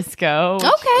at the Disco.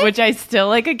 Which I still,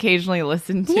 like, occasionally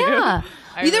listen to. Yeah.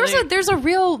 There's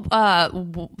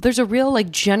a real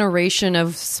like generation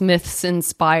of Smiths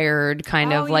inspired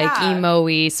kind of like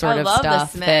emo-y sort of love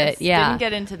stuff. The Smiths. Didn't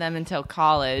get into them until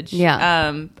college.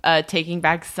 Yeah. Taking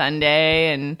Back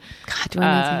Sunday and God, do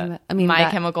I mean My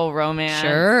Chemical Romance.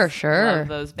 Sure. Love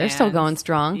those bands. They're still going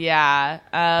strong.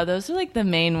 Yeah. Those are like the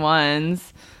main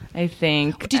ones, I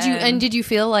think. Did you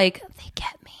feel like they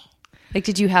get me? Like,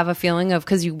 did you have a feeling of,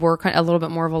 because you were kind of a little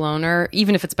bit more of a loner,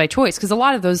 even if it's by choice? Because a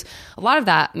lot of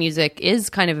that music is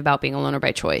kind of about being a loner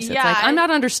by choice. It's like, I'm not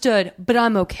understood, but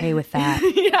I'm okay with that.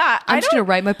 Yeah. I'm just going to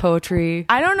write my poetry.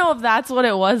 I don't know if that's what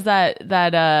it was that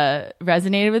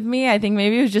resonated with me. I think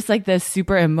maybe it was just like the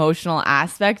super emotional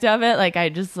aspect of it. Like, I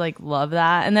just like love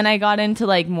that. And then I got into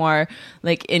like more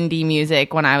like indie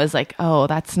music when I was like, oh,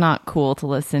 that's not cool to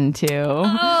listen to.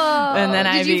 Oh, and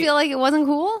then did you feel like it wasn't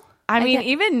cool? I mean,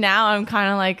 even now I'm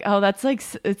kind of like, oh, that's like,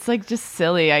 it's like just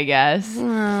silly, I guess. Oh.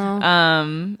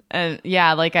 And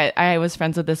yeah, like I was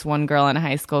friends with this one girl in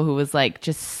high school who was like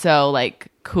just so like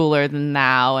cooler than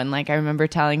thou, and like I remember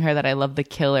telling her that I love the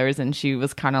Killers, and she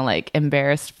was kind of like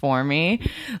embarrassed for me.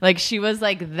 Like, she was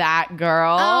like that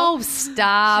girl. Oh,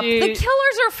 stop. The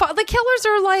Killers are fun. The Killers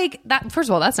are like that. First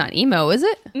of all, that's not emo, is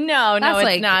it? No, it's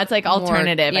like not. It's like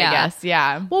alternative, I guess.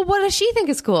 Yeah. Well, what does she think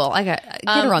is cool? I got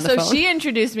get her on the phone. So she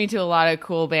introduced me to a lot of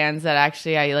cool bands that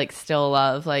actually I like still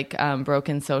love, like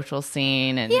Broken Social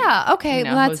Scene and okay,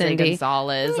 well, that's Jose indie.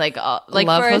 Gonzalez. Like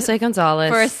love for Jose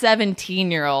Gonzalez. For a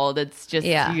 17-year-old, it's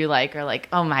just you like are like,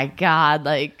 oh my god,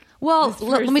 like. Well,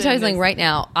 let me tell you something right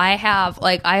now. I have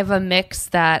a mix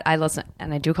that I listen,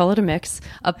 and I do call it a mix,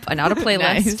 not a playlist.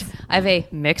 Nice. I have a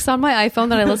mix on my iPhone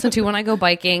that I listen to when I go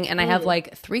biking, and I have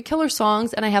like 3 Killer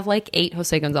songs, and I have like 8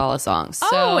 Jose Gonzalez songs.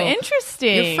 So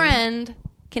interesting. Your friend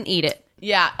can eat it.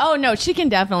 Yeah. Oh no, she can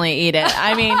definitely eat it.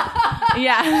 I mean,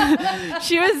 yeah.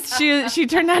 She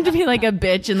turned out to be like a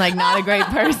bitch and like not a great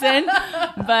person.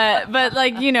 But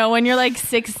like, when you're like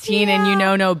 16 and you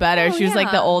know no better, she was like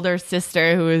the older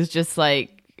sister who was just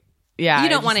like, you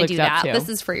don't want to do that. This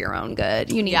is for your own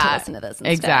good. You need to listen to this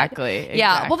instead. Exactly.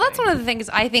 Yeah. Well, that's one of the things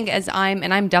I think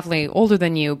I'm definitely older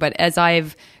than you, but as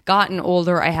I've gotten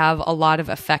older, I have a lot of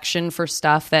affection for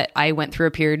stuff that I went through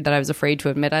a period that I was afraid to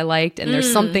admit I liked. And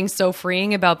there's something so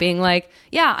freeing about being like,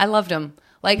 yeah, I loved him.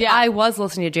 Like, I was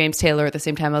listening to James Taylor at the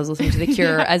same time I was listening to The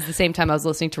Cure, as the same time I was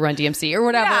listening to Run DMC or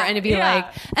whatever, and to be like,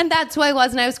 and that's who I was,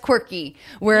 and I was quirky.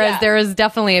 Whereas there was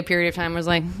definitely a period of time where I was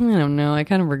like, I don't know, I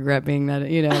kind of regret being that,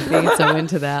 being so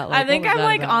into that. Like, I think I'm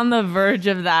like on the verge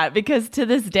of that, because to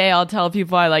this day I'll tell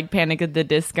people I like Panic at the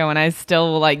Disco, and I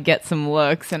still will like get some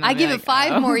looks. And I give it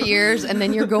 5 more years, and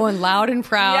then you're going loud and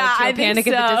proud to a Panic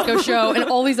at the Disco show, and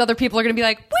all these other people are going to be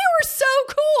like, we were so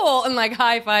cool, and like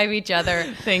high five each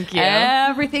other. Thank you.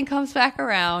 Everything comes back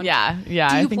around. Yeah. Do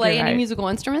you play any musical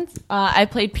instruments? I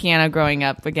played piano growing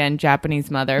up. Again,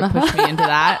 Japanese mother pushed me into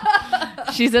that.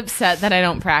 She's upset that I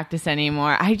don't practice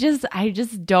anymore. I just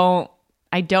don't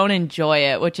enjoy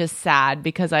it, which is sad,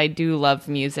 because I do love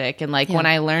music, and like when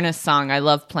I learn a song, I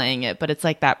love playing it, but it's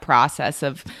like that process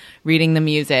of reading the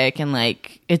music, and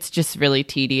like it's just really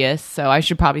tedious. So I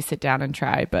should probably sit down and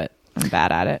try, but I'm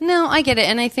bad at it. No, I get it,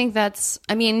 and I think that's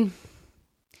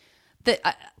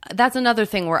another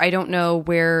thing where I don't know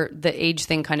where the age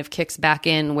thing kind of kicks back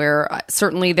in, where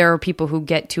certainly there are people who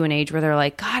get to an age where they're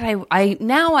like, God,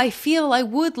 I feel I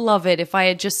would love it if I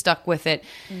had just stuck with it.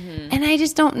 Mm-hmm. And I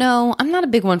just don't know. I'm not a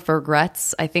big one for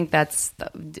regrets. I think that's,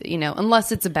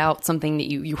 unless it's about something that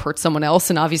you hurt someone else,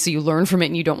 and obviously you learn from it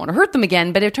and you don't want to hurt them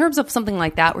again. But in terms of something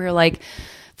like that, where you're like,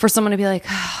 for someone to be like,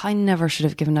 I never should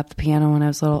have given up the piano when I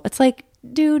was little. It's like,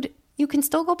 dude, you can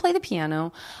still go play the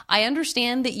piano. I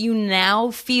understand that you now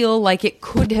feel like it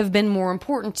could have been more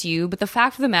important to you, but the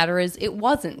fact of the matter is it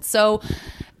wasn't. So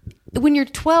when you're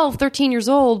 12, 13 years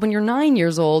old, when you're 9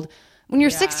 years old, when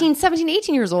you're 16, 17,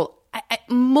 18 years old,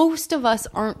 most of us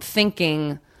aren't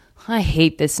thinking, I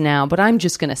hate this now, but I'm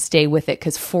just going to stay with it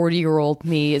because 40-year-old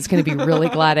me is going to be really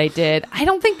glad I did. I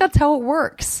don't think that's how it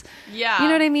works. Yeah. You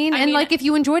know what I mean? And like, if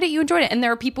you enjoyed it, you enjoyed it. And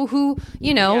there are people who,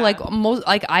 you know, like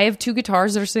I have 2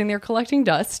 guitars that are sitting there collecting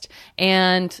dust,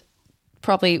 and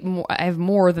probably more, I have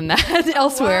more than that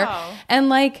elsewhere. Wow. And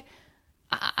like,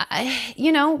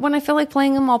 you know, when I feel like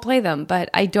playing them, I'll play them, but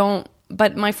I don't.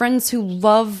 But my friends who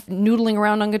love noodling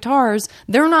around on guitars,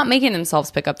 they're not making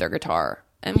themselves pick up their guitar.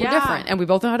 And we're different, and we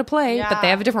both know how to play, but they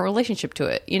have a different relationship to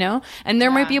it, you know? And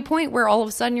there might be a point where all of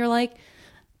a sudden you're like,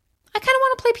 I kind of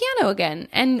want to play piano again.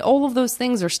 And all of those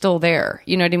things are still there.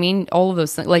 You know what I mean? All of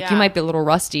those things. Like, you might be a little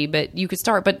rusty, but you could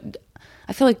start. But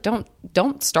I feel like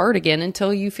don't start again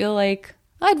until you feel like,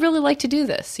 I'd really like to do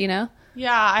this, you know?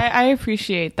 Yeah, I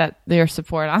appreciate their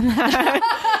support on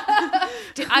that.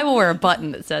 Dude, I will wear a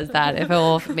button that says that if it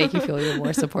will make you feel even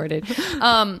more supported.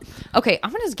 Okay,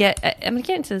 I'm gonna get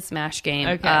into the Smash game.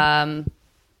 Okay.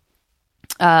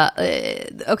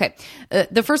 Okay.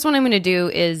 The first one I'm going to do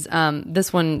is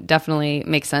this one definitely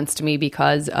makes sense to me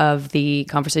because of the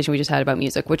conversation we just had about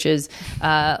music, which is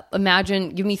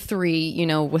give me 3, you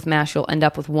know, with MASH you'll end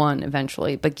up with 1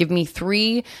 eventually, but give me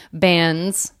 3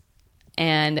 bands.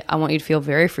 And I want you to feel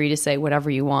very free to say whatever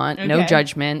you want. Okay. No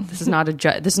judgment. This is not a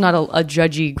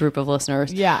judgy group of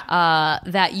listeners. Yeah.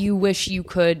 That you wish you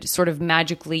could sort of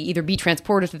magically either be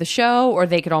transported to the show, or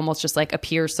they could almost just like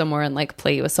appear somewhere and like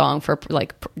play you a song for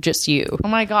like just you. Oh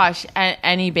my gosh!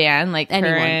 Any band, like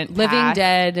anyone, current, living, past.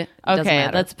 dead.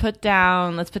 Okay, let's put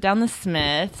down the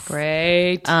Smiths.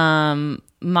 Great.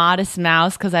 Modest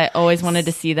Mouse, because I always wanted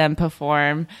to see them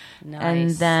perform. Nice. And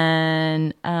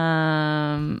then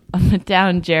I put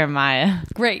down Jeremiah.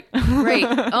 Great.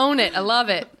 Own it. I love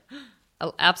it. I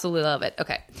absolutely love it.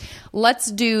 Okay. Let's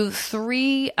do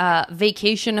 3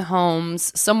 vacation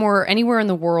homes anywhere in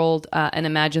the world, and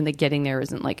imagine that getting there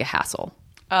isn't like a hassle.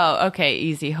 Oh, okay.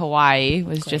 Easy. Hawaii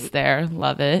was just there.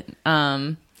 Love it.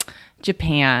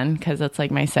 Japan, because that's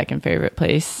like my second favorite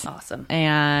place. Awesome.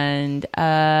 And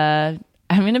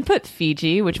I'm going to put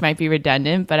Fiji, which might be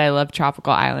redundant, but I love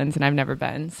tropical islands and I've never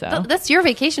been. So that's your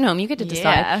vacation home. You get to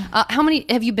decide. Yeah. How many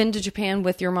have you been to Japan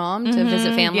with your mom to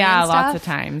visit family? Yeah, and stuff? lots of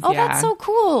times. Oh, yeah. that's so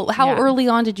cool. How early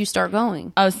on did you start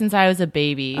going? Oh, since I was a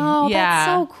baby. Oh, that's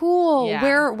so cool.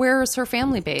 Yeah. Where is her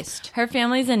family based? Her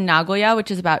family's in Nagoya,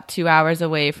 which is about 2 hours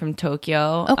away from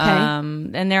Tokyo. Okay.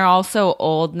 And they're also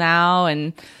old now,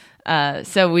 and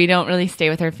so we don't really stay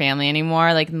with her family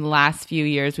anymore. Like in the last few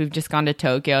years, we've just gone to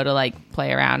Tokyo to like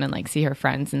play around and like see her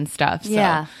friends and stuff. So,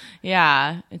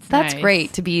 yeah, that's nice.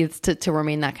 great to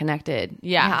remain that connected.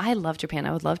 Yeah, I love Japan.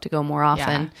 I would love to go more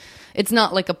often. Yeah. It's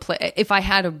not like if I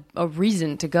had a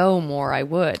reason to go more, I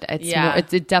would.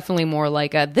 It's definitely more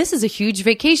like this is a huge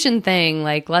vacation thing.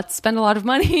 Like, let's spend a lot of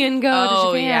money and go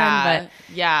to Japan. Yeah.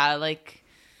 But yeah, like.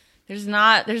 There's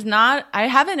not, I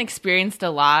haven't experienced a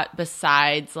lot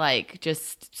besides like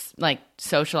just like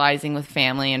socializing with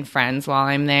family and friends while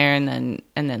I'm there, and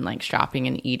then like shopping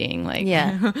and eating. Like,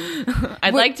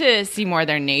 I'd like to see more of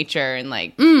their nature and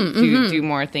like do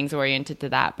more things oriented to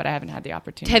that, but I haven't had the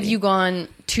opportunity. Have you gone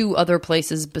to other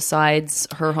places besides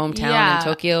her hometown in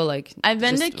Tokyo? Like, I've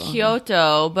been to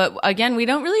Kyoto, but again, we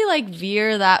don't really like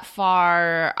veer that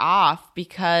far off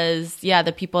because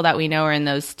the people that we know are in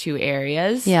those 2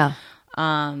 areas. Yeah.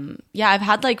 I've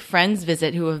had like friends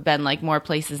visit who have been like more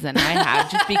places than I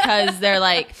have, just because they're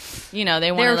like, you know,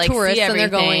 they want to like tourists see everything.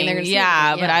 And they're going. They're see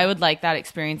everything, but I would like that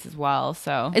experience as well.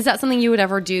 So, is that something you would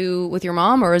ever do with your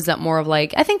mom, or is that more of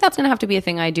like, I think that's going to have to be a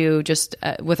thing I do just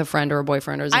with a friend or a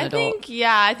boyfriend or as an adult?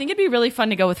 I think it'd be really fun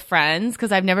to go with friends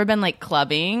because I've never been like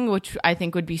clubbing, which I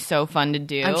think would be so fun to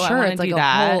do. I'm sure it's like a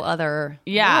whole other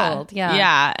world.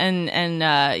 Yeah, and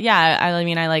I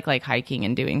mean, I like hiking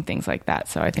and doing things like that.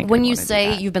 So I think when you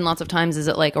say you've been lots of times, is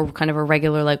it like a kind of a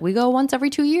regular, like we go once every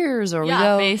 2 years, or we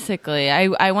go? Basically.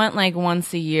 I went like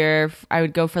once a year. I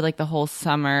would go for like the whole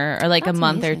summer or like a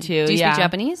month or 2. Do you speak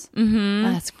Japanese? Mm-hmm.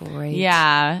 That's great.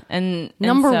 Yeah, and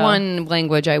number one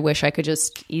language I wish I could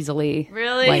just easily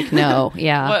really know.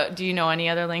 Yeah. What, do you know any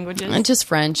other languages? Just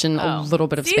French and a little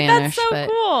bit of Spanish. That's so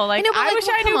cool. Like, I wish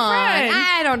I knew French.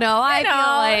 I don't know. I feel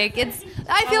like it's.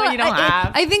 I feel like you don't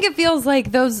have. I think it feels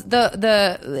like those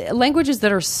the languages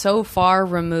that are so far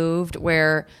removed.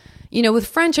 Where, you know, with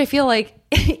French, I feel like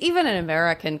even an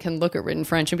American can look at written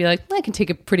French and be like, I can take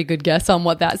a pretty good guess on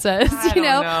what that says, you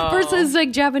know? Versus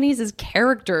like Japanese is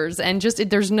characters, and just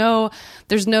there's no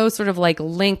sort of like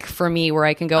link for me where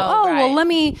I can go, well, let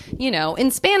me, you know,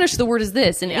 in Spanish the word is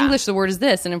this, in English the word is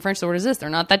this, and in French the word is this. They're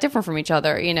not that different from each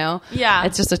other, you know? Yeah.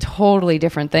 It's just a totally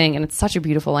different thing, and it's such a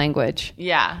beautiful language.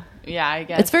 Yeah. Yeah, I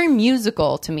guess. It's very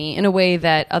musical to me in a way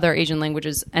that other Asian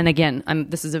languages, and again,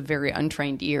 this is a very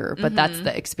untrained ear, but that's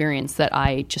the experience that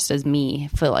I, just as me,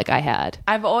 feel like I had.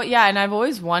 I've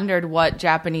always wondered what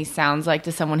Japanese sounds like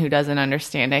to someone who doesn't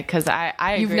understand it, because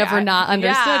You've never not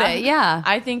understood it. Yeah.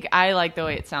 I think I like the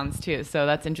way it sounds too, so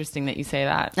that's interesting that you say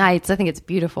that. I think it's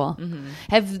beautiful.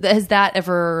 Has that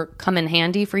ever come in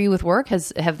handy for you with work?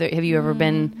 Have you ever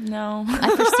been? No.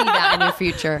 I foresee that in your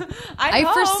future. I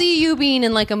foresee you being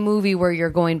in like a movie where you're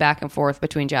going back and forth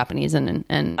between Japanese and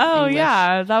oh English.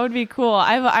 Yeah, that would be cool.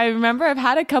 I remember I've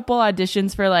had a couple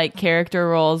auditions for like character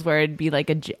roles where it'd be like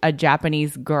a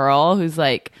Japanese girl who's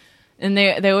like, and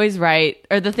they always write,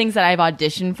 or the things that I've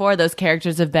auditioned for, those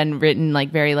characters have been written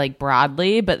like very like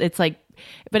broadly, but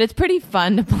it's pretty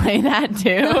fun to play that too.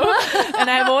 and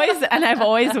I've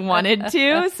always wanted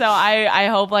to, so I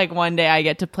hope like one day I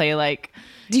get to play like.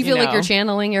 Do you feel like you're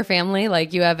channeling your family?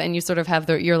 Like you have, and you sort of have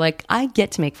you're like, I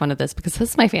get to make fun of this because this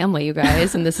is my family, you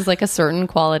guys. And this is like a certain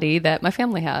quality that my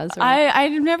family has. Or...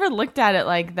 I've never looked at it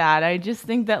like that. I just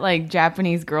think that like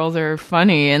Japanese girls are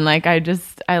funny. And like, I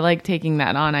like taking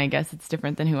that on. I guess it's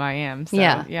different than who I am. So,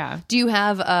 yeah. Do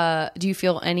you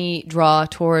feel any draw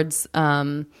towards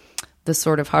the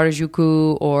sort of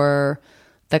Harajuku or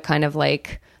the kind of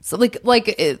like... So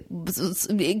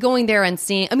going there and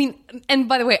seeing, I mean, and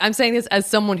by the way, I'm saying this as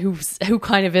someone who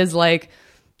kind of is like,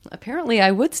 apparently I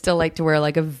would still like to wear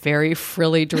like a very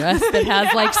frilly dress that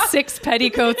has like 6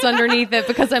 petticoats underneath it,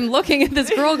 because I'm looking at this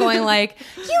girl going like,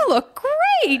 you look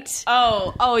great.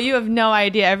 Oh, you have no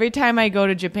idea. Every time I go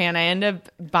to Japan, I end up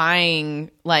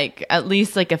buying like at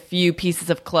least like a few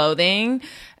pieces of clothing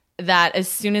that as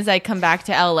soon as I come back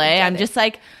to LA, I'm just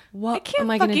like, what am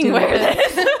I going to do wear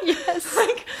this? Yes.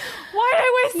 Like, why did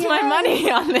I waste my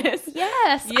money on this?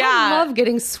 Yes. Yeah. I love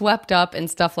getting swept up and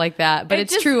stuff like that. But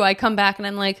it's true. I come back and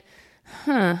I'm like,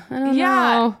 I don't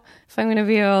know if I'm going to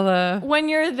be able to. When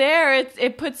you're there,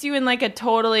 it puts you in like a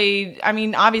totally, I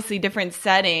mean, obviously different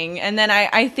setting. And then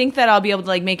I think that I'll be able to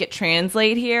like make it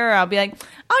translate here. I'll be like,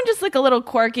 I'm just like a little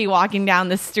quirky walking down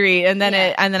the street, and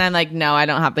then I'm like, no, I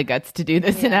don't have the guts to do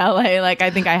this in LA. Like, I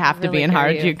think I have to be in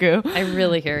Harajuku. I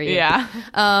really hear you. Yeah.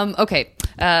 Okay.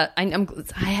 I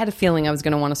had a feeling I was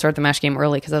going to want to start the MASH game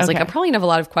early because I was like, I probably gonna have a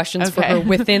lot of questions for her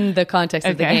within the context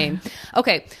of the game.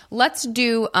 Okay. Let's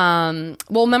do. Well,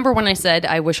 remember when I said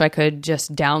I wish I could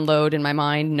just download in my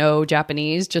mind no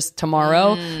Japanese just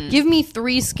tomorrow? Give me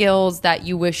 3 skills that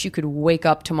you wish you could wake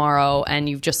up tomorrow and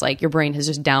you've just like your brain has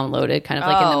just downloaded, kind of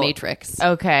like in the Matrix.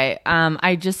 Okay.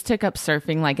 I just took up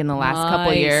surfing like in the last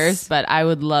couple years, but I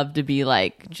would love to be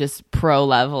like just pro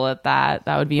level at that.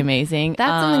 That would be amazing.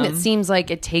 That's something that seems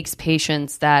like it takes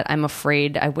patience that I'm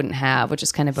afraid I wouldn't have, which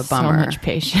is kind of a bummer. So much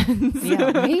patience.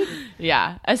 Yeah, right?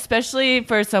 Yeah. Especially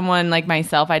for someone like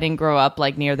myself. I didn't grow up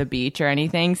like near the beach or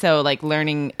anything. So like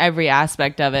learning every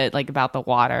aspect of it, like about the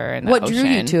water and the ocean. What drew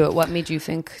you to it? What made you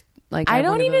think? Like, I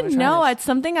don't even know. It's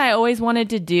something I always wanted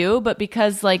to do, but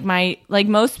because like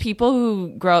most people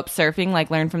who grow up surfing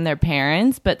like learn from their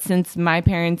parents, but since my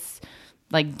parents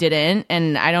like didn't,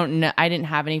 and I didn't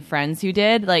have any friends who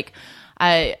did, like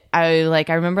I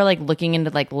remember like looking into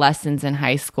like lessons in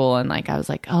high school, and like I was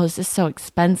like, oh, this is so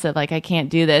expensive, like I can't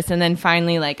do this. And then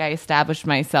finally like I established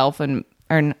myself, or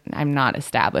I'm not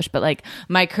established, but like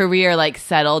my career like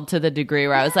settled to the degree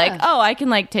where I was like, oh, I can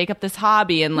like take up this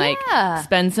hobby and like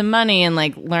spend some money and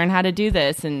like learn how to do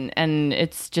this. And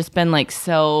it's just been like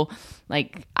so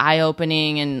like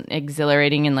eye-opening and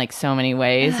exhilarating in like so many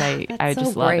ways. I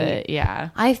just love it.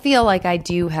 Yeah. I feel like I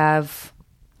do have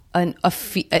an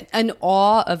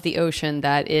awe of the ocean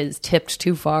that is tipped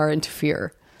too far into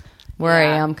fear, where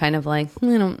I am kind of like,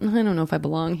 I don't know if I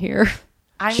belong here.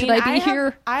 Should I be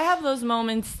here? I have those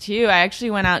moments too. I actually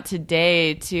went out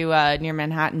today to near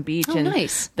Manhattan Beach, and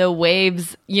nice. The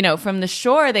waves, from the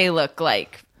shore, they look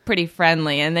like pretty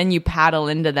friendly, and then you paddle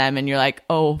into them and you're like,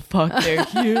 oh fuck, they're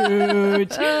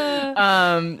huge.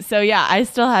 So yeah, I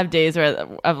still have days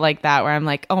of like that where I'm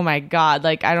like, oh my god,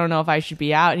 like I don't know if I should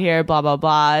be out here, blah blah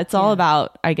blah. It's all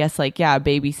about, I guess, like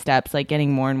baby steps, like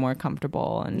getting more and more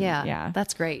comfortable. And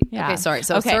that's great. Yeah. Okay, sorry.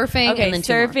 So surfing, and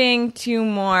then two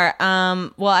more.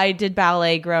 Well, I did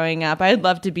ballet growing up. I'd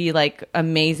love to be like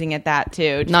amazing at that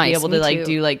too. Just be able to like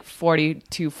do like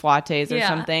 42 fouettes or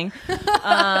something.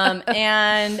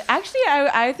 And actually,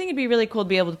 I think it'd be really cool to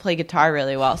be able to play guitar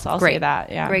really well. So I'll say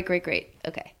that. Yeah. Great.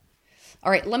 Okay. All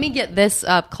right. Let me get this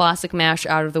classic MASH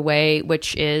out of the way,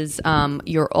 which is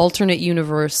your alternate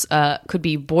universe. Could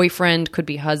be boyfriend, could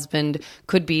be husband,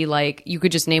 could be like, you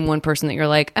could just name one person that you're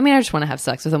like, I mean, I just want to have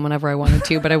sex with them whenever I wanted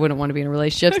to, but I wouldn't want to be in a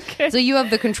relationship. Okay. So you have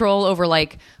the control over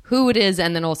like who it is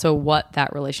and then also what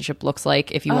that relationship looks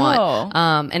like if you want.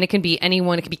 And it can be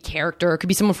anyone. It could be character. It could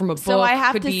be someone from a book. So I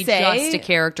have could to be say, just a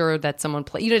character that someone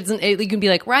plays. You can be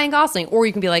like Ryan Gosling, or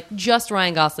you can be like just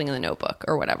Ryan Gosling in The Notebook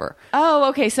or whatever. Oh,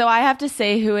 okay. So I have to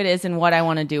say who it is and what I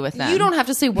want to do with them. You don't have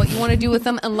to say what you want to do with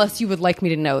them unless you would like me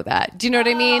to know that. Do you know what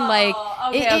I mean? Like,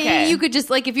 okay. You could just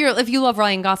like if you love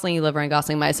Ryan Gosling, you love Ryan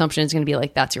Gosling. My assumption is going to be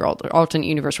like that's your alternate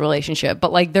universe relationship.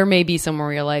 But like there may be somewhere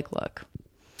where you're like, look,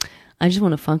 I just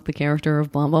want to funk the character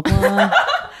of blah blah blah.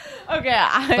 Okay,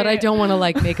 but I don't want to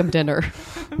like make him dinner.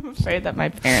 I'm afraid that my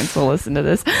parents will listen to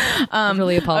this. I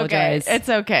really apologize. Okay, it's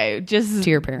okay. Just to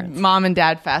your parents, mom and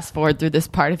dad. Fast forward through this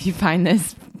part if you find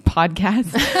this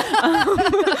podcast.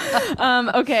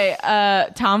 Okay,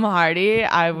 Tom Hardy.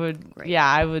 I would,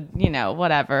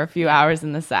 whatever. A few hours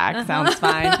in the sack sounds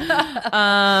fine.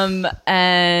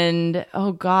 And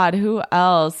oh God, who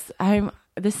else?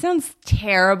 This sounds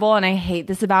terrible, and I hate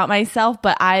this about myself,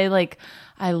 but I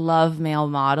love male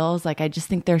models. Like, I just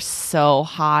think they're so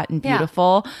hot and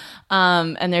beautiful.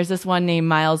 And there's this one named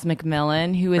Miles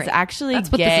McMillan who is actually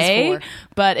gay,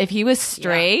 but if he was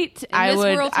straight,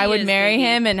 I would marry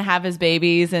him and have his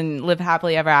babies and live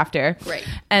happily ever after. Right.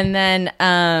 And then,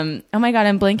 oh my God,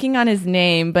 I'm blanking on his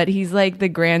name, but he's like the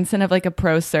grandson of like a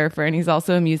pro surfer, and he's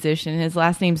also a musician. His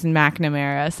last name's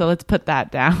McNamara, so let's put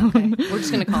that down. Okay. We're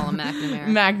just gonna call him McNamara.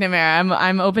 McNamara.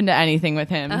 I'm open to anything with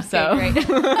him. Okay, so great.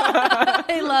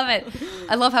 I love it.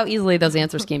 I love how easily those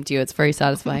answers came to you. It's very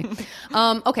satisfying.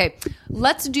 Okay,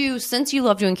 let's do, since you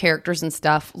love doing characters and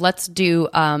stuff, let's do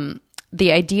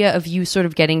the idea of you sort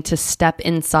of getting to step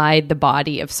inside the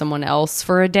body of someone else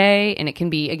for a day. And it can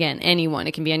be, again, anyone.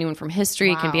 It can be anyone from history.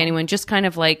 Wow. It can be anyone, just kind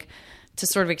of like to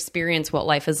sort of experience what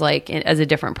life is like as a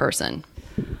different person.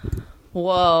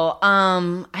 Whoa.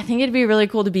 I think it'd be really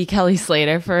cool to be Kelly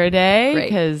Slater for a day.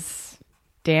 Because,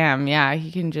 damn, yeah,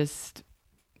 he's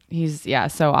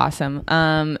so awesome.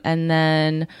 And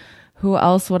then who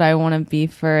else would I want to be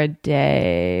for a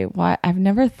day? Why? I've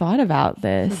never thought about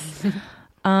this.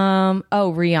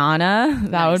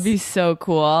 Rihanna. That would be so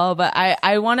cool. But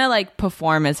I want to like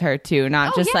perform as her too,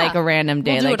 not just like a random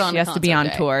day. We'll like she has to be on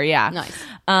tour. Yeah. Nice.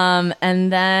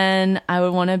 And then I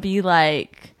would want to be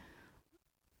like,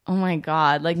 oh my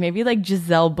God, like maybe like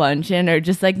Giselle Bundchen, or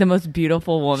just like the most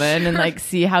beautiful woman, and like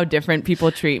see how different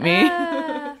people treat me.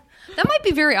 That might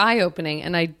be very eye-opening,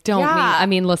 and I don't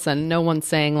mean, listen, no one's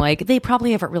saying, like, they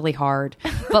probably have it really hard,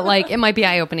 but, like, it might be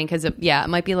eye-opening because, it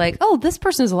might be like, oh, this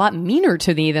person is a lot meaner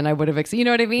to me than I would have expected. You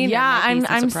know what I mean? Yeah,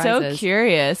 I'm so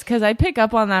curious because I pick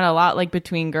up on that a lot, like,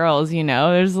 between girls, you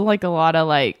know? There's, like, a lot of,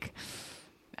 like,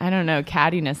 I don't know,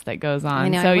 cattiness that goes on. I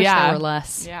know, so, I wish there were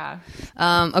less. Yeah.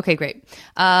 Okay, great.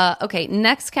 Okay,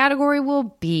 next category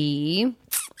will be...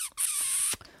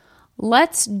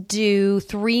 Let's do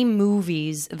 3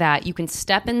 movies that you can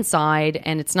step inside,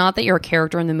 and it's not that you're a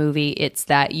character in the movie, it's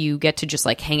that you get to just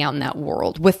like hang out in that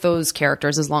world with those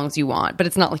characters as long as you want, but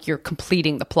it's not like you're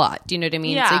completing the plot. Do you know what I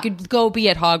mean? Yeah. So you could go be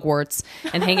at Hogwarts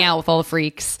and hang out with all the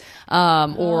freaks,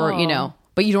 or, you know,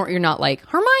 but you're not like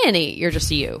Hermione, you're just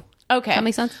you. Okay. Does that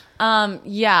make sense?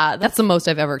 Yeah. That's the most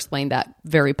I've ever explained that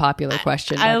very popular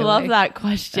question. I love that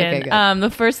question. Okay, the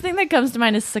first thing that comes to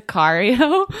mind is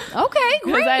Sicario. Okay,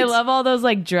 great. Because I love all those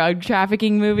like drug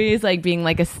trafficking movies, like being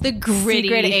like the gritty,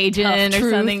 secret agent or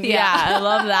something. Yeah, I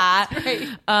love that.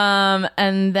 Right.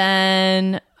 And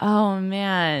then, oh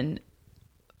man,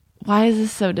 why is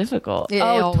this so difficult?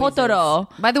 Totoro.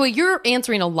 Is. By the way, you're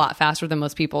answering a lot faster than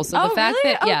most people. So the fact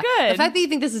really? that Good. The fact that you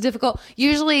think this is difficult,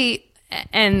 usually.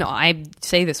 And I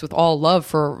say this with all love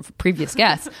for previous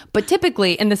guests, but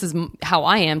typically, and this is how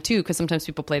I am too, because sometimes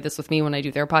people play this with me when I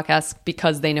do their podcasts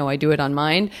because they know I do it on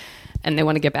mine and they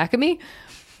want to get back at me.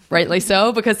 Rightly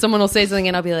so, because someone will say something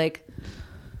and I'll be like,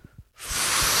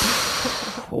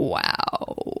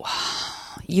 wow,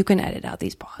 you can edit out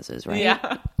these pauses, right?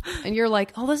 Yeah. And you're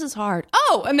like, oh, this is hard.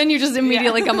 Oh, and then you just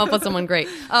immediately come up with someone great.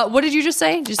 What did you just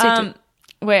say? Did you say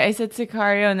wait, I said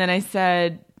Sicario and then I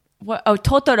said... What? Oh,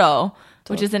 Totoro,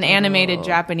 which is an animated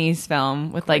Japanese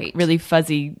film with like really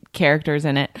fuzzy characters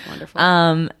in it. Wonderful.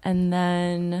 And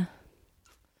then,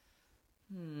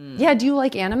 yeah. Do you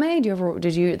like anime?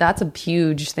 Did you? That's a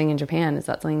huge thing in Japan. Is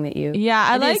that something that you? Yeah,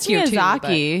 I like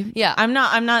Miyazaki. Too, yeah, I'm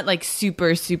not like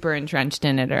super entrenched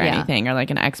in it or anything, or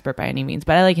like an expert by any means,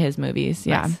 but I like his movies.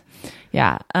 Yeah, nice.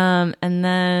 Yeah. And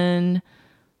then,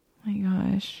 oh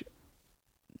my gosh,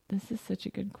 this is such a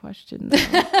good question.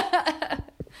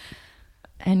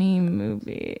 Any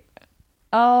movie.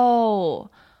 Oh,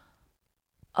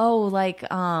 like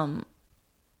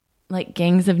like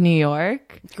Gangs of New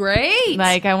York. Great.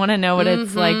 Like, I want to know what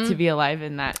it's like to be alive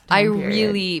in that time period.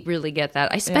 really, really get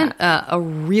that. I spent a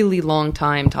really long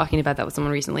time talking about that with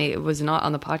someone recently. It was not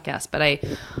on the podcast, but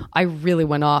I really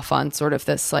went off on sort of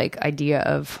this like idea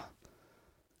of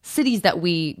cities that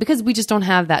because we just don't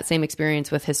have that same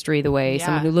experience with history the way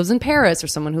someone who lives in Paris or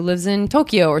someone who lives in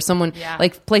Tokyo or someone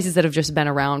like places that have just been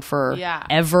around for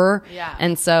ever. Yeah.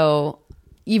 And so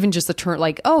even just the term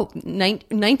like,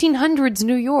 1900s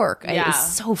New York is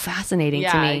so fascinating to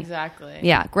me. Yeah, exactly.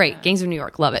 Yeah, great. Gangs of New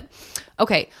York. Love it.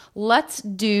 Okay, let's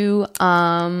do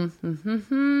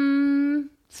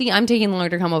see, I'm taking longer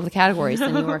to come up with the categories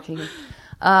than you are taking.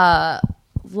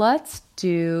 Let's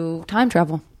do time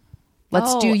travel.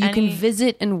 Let's do you can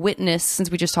visit and witness, since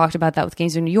we just talked about that with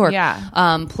Gangs of New York.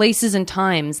 Yeah. Places and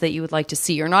times that you would like to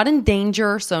see. You're not in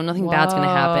danger, so nothing bad's going to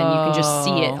happen. You can just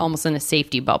see it almost in a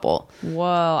safety bubble.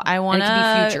 Whoa. I want to... And it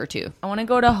could be future, too. I want to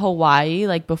go to Hawaii,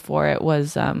 like before it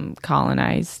was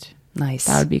colonized. Nice.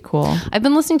 That would be cool. I've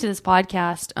been listening to this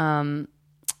podcast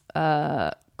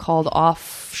called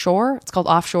Offshore. It's called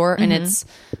Offshore, and it's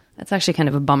actually kind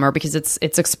of a bummer because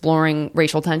it's exploring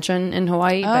racial tension in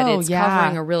Hawaii, but it's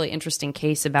covering a really interesting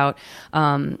case about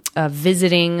a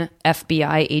visiting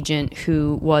FBI agent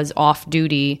who was off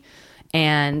duty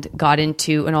and got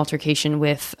into an altercation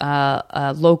with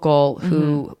a local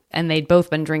who, and they'd both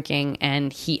been drinking,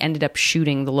 and he ended up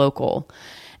shooting the local.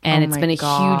 And it's been a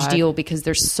huge deal because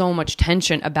there's so much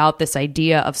tension about this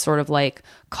idea of sort of like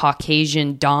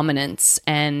Caucasian dominance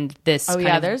and this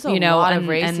there's a lot of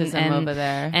racism over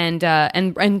there.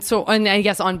 And so I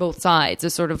guess on both sides,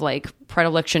 a sort of like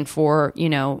predilection for,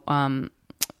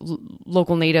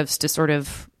 local natives to sort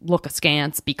of look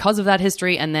askance because of that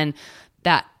history, and then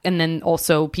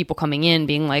also people coming in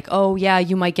being like, oh yeah,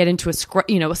 you might get into a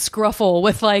scruffle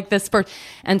with like this person,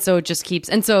 and so it just keeps,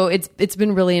 and so it's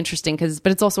been really interesting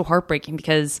but it's also heartbreaking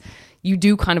because you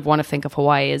do kind of want to think of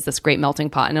Hawaii as this great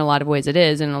melting pot. In a lot of ways it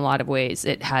is, and in a lot of ways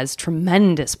it has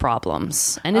tremendous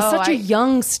problems, and it's such a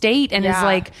young state, and is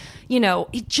like,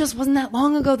 it just wasn't that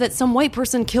long ago that some white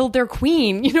person killed their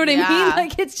queen. You know what I mean?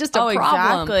 Like, it's just a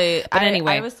problem. Exactly. But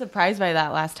anyway, I was surprised by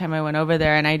that last time I went over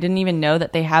there, and I didn't even know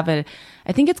that they have I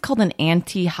think it's called an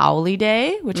anti-haole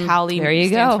day, which haole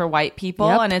stands for white people.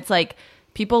 Yep. And it's like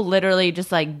people literally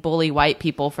just like bully white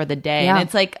people for the day. Yeah. And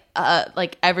it's like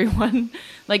everyone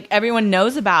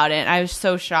knows about it. And I was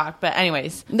so shocked. But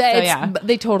anyways,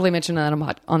 they totally mentioned that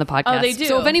on the podcast. Oh, they do.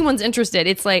 So if anyone's interested,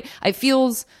 it's like, it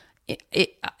feels...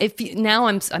 now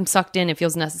I'm sucked in. It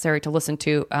feels necessary to listen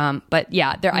to. But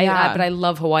yeah, but I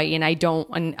love Hawaii, and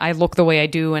I look the way I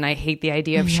do, and I hate the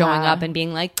idea of showing up and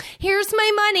being like, here's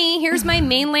my money, here's my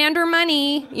mainlander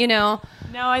money,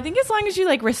 No, I think as long as you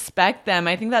like respect them,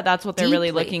 I think that's what they're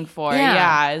really looking for.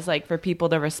 Yeah, is like for people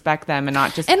to respect them and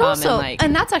not just and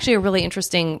that's actually a really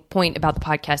interesting point about the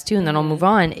podcast too. And then I'll move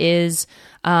on is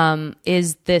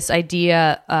this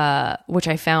idea, which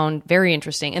I found very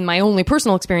interesting. And my only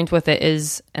personal experience with it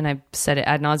is, and I've said it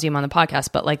ad nauseum on the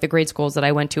podcast, but like the grade schools that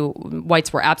I went to,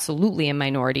 whites were absolutely a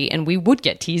minority, and we would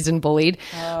get teased and bullied.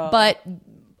 But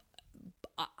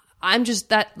I'm just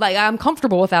that, like, I'm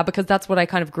comfortable with that because that's what I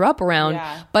kind of grew up around.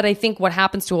 Yeah. But I think what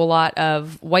happens to a lot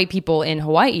of white people in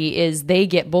Hawaii is they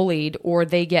get bullied, or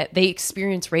they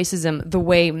experience racism the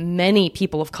way many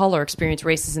people of color experience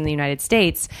racism in the United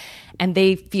States, and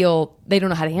they feel they don't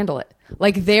know how to handle it.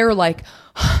 Like, they're like,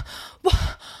 I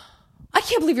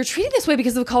can't believe you're treated this way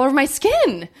because of the color of my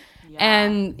skin. Yeah.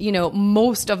 And,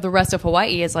 most of the rest of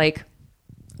Hawaii is like,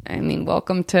 I mean,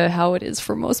 welcome to how it is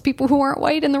for most people who aren't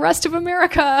white in the rest of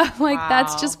America. Like,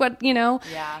 that's just what,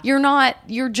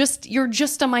 you're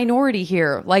just a minority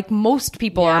here. Like, most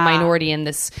people are a minority in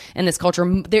this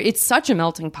culture. It's such a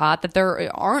melting pot that there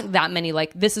aren't that many,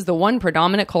 like, this is the one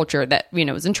predominant culture that,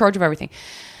 is in charge of everything.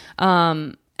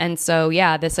 And so,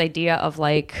 this idea of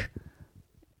like,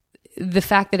 the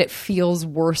fact that it feels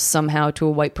worse somehow to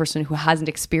a white person who hasn't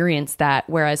experienced that,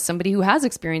 whereas somebody who has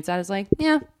experienced that is like,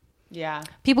 yeah,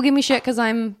 people give me shit because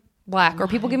I'm black, or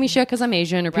people give me shit because I'm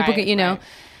Asian, or people get,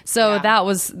 So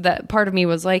that part of me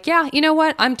was like, you know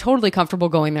what? I'm totally comfortable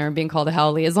going there and being called a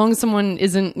haole, as long as someone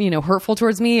isn't, hurtful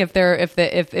towards me. If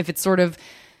it's sort of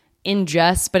in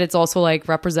jest, but it's also like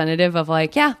representative of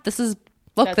like, this has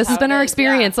been our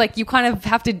experience. Yeah. Like, you kind of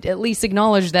have to at least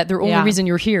acknowledge that the only reason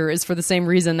you're here is for the same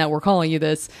reason that we're calling you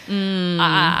this.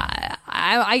 I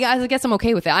guess I'm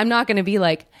okay with it. I'm not going to be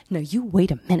like, no, you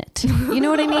wait a minute. You know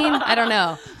what I mean? I don't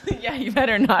know. Yeah, you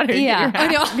better not. Or Yeah, I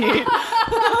know.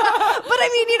 But I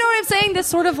mean, you know what I'm saying? This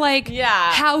sort of like,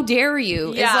 how dare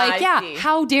you? Yeah, is like, I see.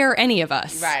 how dare any of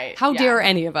us? Right. How dare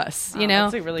any of us? You know?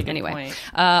 That's a really good point.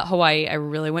 Hawaii, I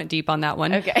really went deep on that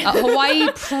one. Okay. Hawaii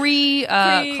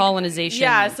pre-colonization.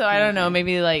 Yeah, so I don't know,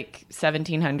 maybe like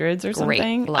 1700s or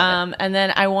something. Love it. And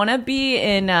then I want to be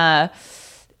in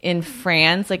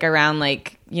France, like around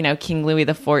like, you know, King Louis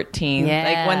the 14th. Yeah.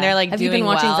 Like when they're like Have doing you been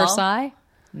watching well. Versailles?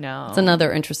 No. It's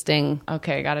another interesting.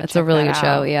 Okay, got it. It's a really good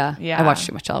show. Yeah. Yeah. I watch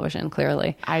too much television.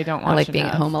 Clearly, I don't. I Watch like being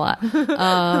at home a lot.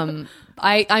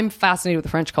 I'm fascinated with the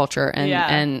French culture,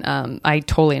 and I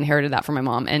totally inherited that from my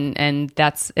mom, and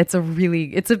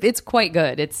it's quite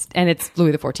good. It's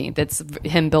Louis XIV. It's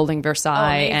him building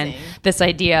Versailles, and this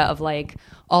idea of like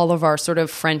all of our sort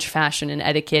of French fashion and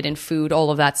etiquette and food,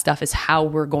 all of that stuff is how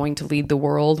we're going to lead the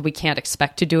world. We can't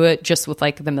expect to do it just with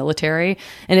like the military,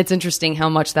 and it's interesting how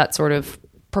much that sort of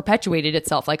perpetuated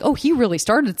itself. Like, oh, he really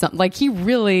started something. Like he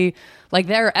really. Like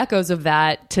there are echoes of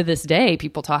that to this day.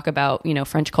 People talk about, you know,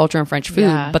 French culture and French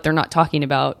food, but they're not talking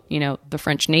about, you know, the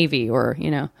French Navy or,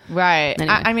 you know. Right. Anyway.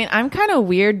 I mean, I'm kind of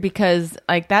weird because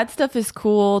like that stuff is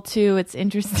cool too. It's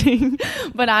interesting,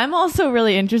 but I'm also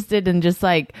really interested in just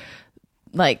like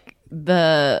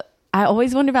I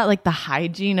always wonder about like the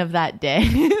hygiene of that day.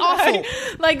 Awful.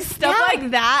 like stuff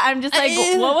like that. I'm just like,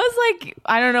 what was like,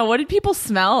 I don't know. What did people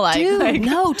smell like? Dude, like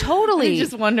no, totally. I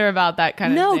just wonder about that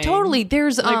kind of thing. No, totally.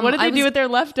 There's like, what did they do with their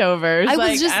leftovers? I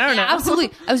like, was just I don't know.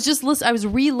 absolutely. I was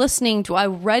re-listening to. I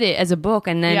read it as a book,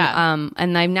 and then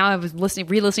and I was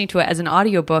re-listening to it as an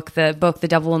audiobook. The book, The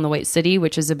Devil in the White City,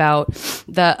 which is about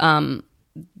the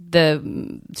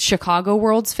Chicago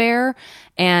World's Fair,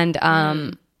 and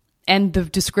the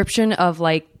description of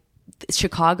like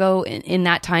Chicago in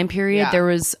that time period. There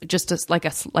was just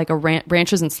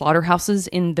ranches and slaughterhouses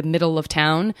in the middle of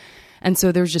town. And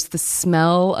so there's just the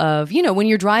smell of, you know, when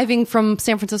you're driving from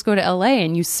San Francisco to LA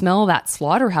and you smell that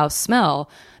slaughterhouse smell,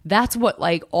 that's what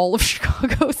like all of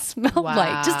Chicago smelled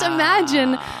like. Just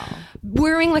imagine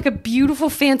wearing like a beautiful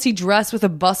fancy dress with a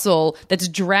bustle that's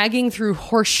dragging through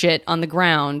horse shit on the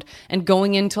ground and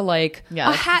going into like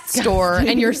a hat store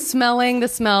and you're smelling the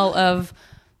smell of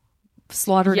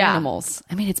slaughtered animals.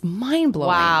 I mean, it's mind blowing.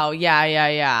 Wow.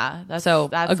 Yeah. That's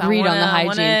agreed on the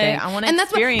hygiene thing. I want to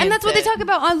experience and that's what they talk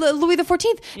about on Louis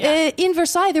XIV. In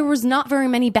Versailles, there was not very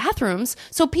many bathrooms,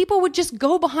 so people would just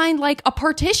go behind like a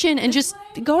partition and just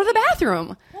go to the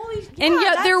bathroom. And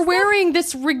yet they're wearing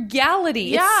this regality.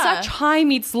 Yeah. It's such high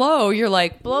meets low. You're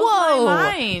like, blows whoa.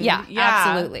 my mind. Yeah,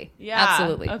 absolutely. Yeah.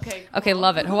 Absolutely. Okay. Okay,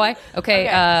 love it. Hawaii. Okay,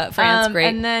 France, great.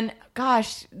 And then,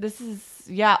 gosh, this is,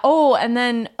 Oh, and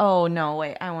then, oh, no,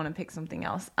 wait. I want to pick something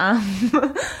else. I'm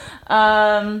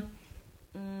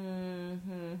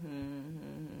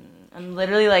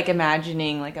literally like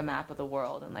imagining like a map of the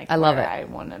world and like I love where it. I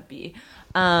want to be.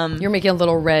 You're making a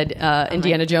little red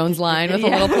Indiana Jones line with a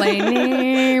little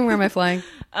plane. Where am I flying?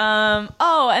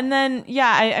 And then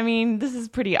I mean this is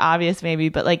pretty obvious maybe,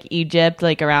 but like Egypt,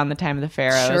 like around the time of the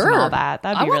pharaohs and all that.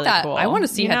 That'd be really cool. I want to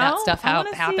see how that stuff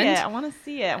happened. I want to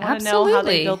see it. I want to know how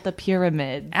they built the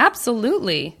pyramids.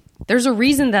 Absolutely. There's a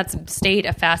reason that's stayed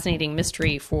a fascinating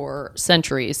mystery for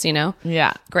centuries, you know?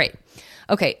 Yeah. Great.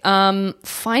 Okay.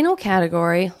 Final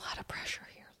category. A lot of pressure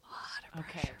here.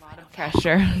 A lot of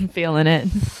pressure. I'm feeling it.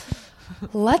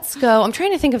 Let's go. I'm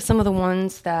trying to think of some of the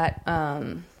ones that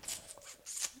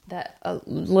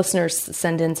listeners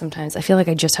send in sometimes. I feel like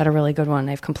I just had a really good one.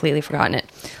 I've completely forgotten it.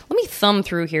 Let me thumb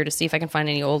through here to see if I can find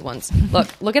any old ones.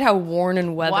 Look at how worn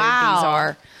and weathered these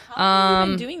are. How long have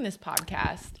you been doing this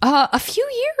podcast? A few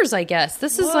years, I guess.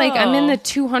 This is like, I'm in the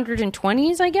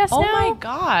 220s, I guess, now. Oh my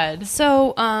God.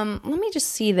 So, let me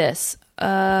just see this.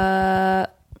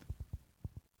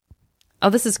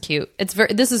 This is cute.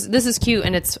 This is cute,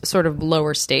 and it's sort of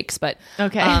lower stakes, but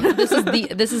okay. This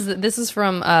is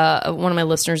from one of my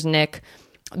listeners, Nick.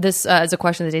 This is a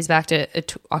question that dates back to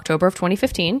October of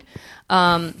 2015.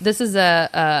 This is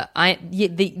the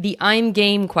I'm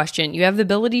game question. You have the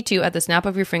ability to, at the snap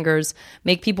of your fingers,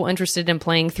 make people interested in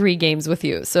playing 3 games with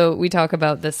you. So we talk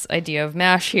about this idea of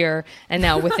MASH here, and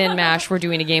now within MASH, we're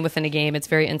doing a game within a game. It's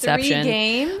very Inception. 3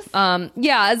 games?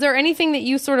 Is there anything that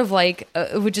you sort of like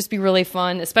would just be really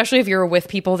fun, especially if you're with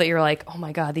people that you're like, oh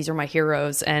my God, these are my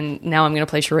heroes, and now I'm going to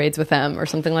play charades with them or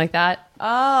something like that?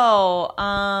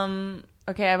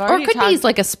 Okay, I've already be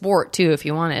like a sport too, if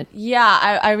you wanted.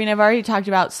 Yeah, I mean, I've already talked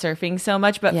about surfing so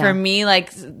much, but for me,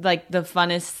 like the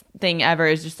funnest thing ever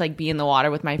is just like be in the water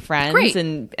with my friends. Great.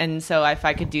 And so if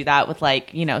I could do that with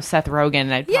like, you know, Seth Rogen,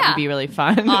 that'd probably be really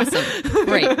fun. Awesome.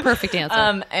 Great. Perfect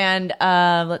answer. And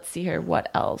let's see here.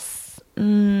 What else?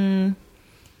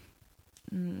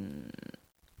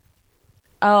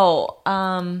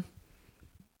 I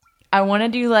want to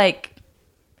do like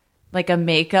a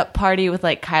makeup party with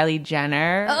like Kylie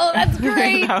Jenner. Oh, that's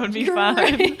great. That would be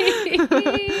fun.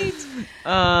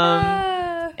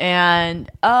 And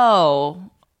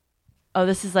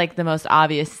this is like the most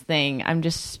obvious thing. I'm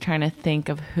just trying to think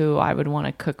of who I would want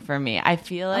to cook for me. I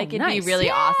feel like it'd be really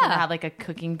awesome to have like a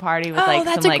cooking party with like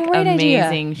some like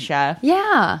amazing chef.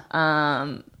 Yeah.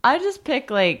 I just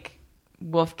pick like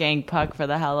Wolfgang Puck for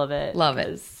the hell of it. Love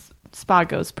it.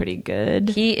 Spago's pretty good.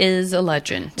 He is a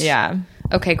legend. Yeah.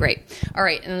 Okay, great. All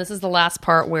right, and this is the last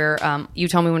part where you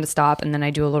tell me when to stop, and then I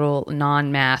do a little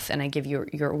non-math, and I give you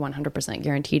your 100%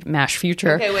 guaranteed MASH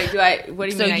future. Okay, wait. What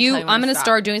do you mean? So I'm going to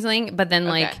start doing something, but then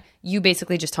like you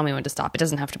basically just tell me when to stop. It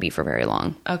doesn't have to be for very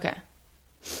long. Okay.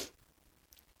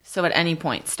 So at any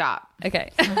point, stop.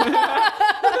 Okay.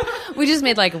 We just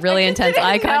made like really intense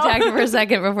eye contact for a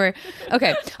second before.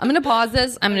 Okay, I'm going to pause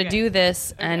this. I'm going to do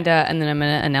this, and then I'm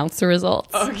going to announce the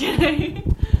results. Okay.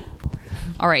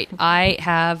 All right, I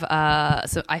have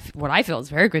what I feel is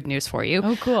very good news for you.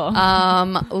 Oh, cool.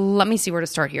 Let me see where to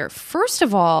start here. First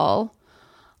of all,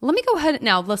 let me go ahead.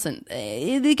 Now, listen,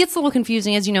 it gets a little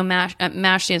confusing. As you know, MASH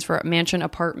stands for mansion,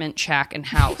 apartment, shack, and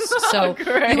house. So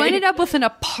you ended up with an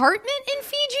apartment in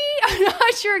Fiji? I'm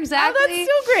not sure exactly. Oh, that's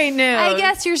still great news. I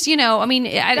guess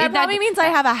that probably means I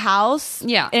have a house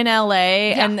in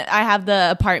LA and I have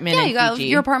the apartment in Fiji. Yeah, you got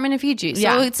your apartment in Fiji.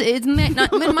 So it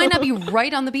might not be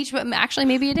right on the beach, but actually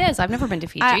maybe it is. I've never been to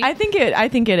Fiji. I think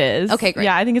it is. Okay, great.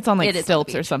 Yeah, I think it's on like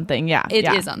stilts or something. Yeah. It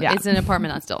is on it's an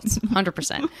apartment on stilts.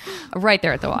 100%. Right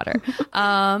there at the water.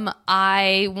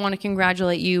 I want to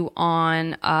congratulate you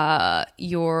on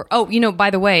your by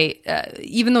the way,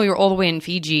 even though you're all the way in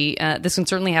Fiji, this can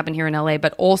certainly happen here in LA,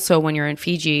 but also when you're in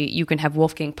Fiji, you can have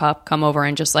Wolfgang Puck come over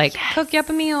and just like cook you up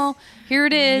a meal. Here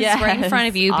it is, right in front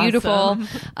of you. Awesome. Beautiful.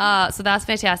 So that's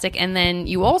fantastic. And then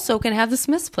you also can have the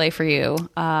Smiths play for you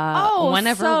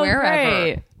whenever, wherever.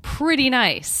 Great. Pretty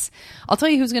nice. I'll tell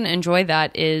you who's going to enjoy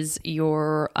that is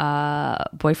your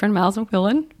boyfriend, Miles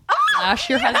McMillan.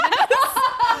 Your husband.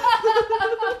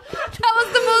 That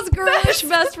was the most girlish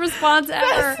best response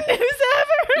ever. Best news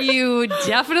ever. You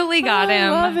definitely got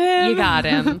him. I love him. You got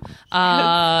him.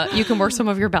 You can work some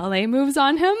of your ballet moves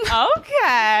on him.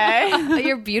 Okay.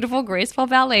 Your beautiful, graceful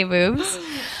ballet moves.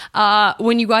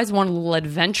 When you guys want a little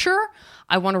adventure,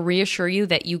 I want to reassure you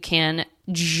that you can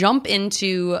jump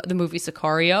into the movie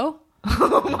Sicario.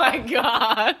 Oh my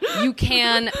God. You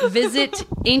can visit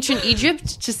ancient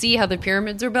Egypt to see how the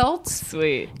pyramids are built.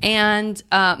 Sweet. And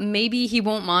maybe he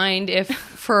won't mind if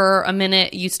for a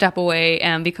minute you step away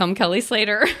and become Kelly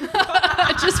Slater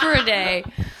just for a day.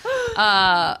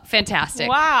 Fantastic.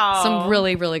 Wow. Some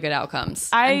really, really good outcomes.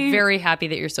 I'm very happy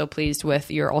that you're so pleased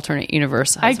with your alternate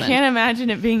universe husband. I can't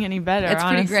imagine it being any better, It's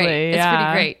honestly. pretty great. It's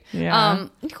pretty great. Yeah.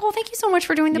 Nichole, thank you so much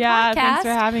for doing the podcast. Thanks for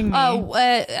having me.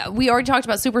 We already talked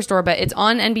about Superstore, but it's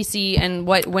on NBC, and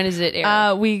when is it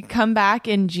air? We come back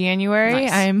in January.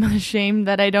 Nice. I'm ashamed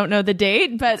that I don't know the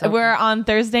date, but we're on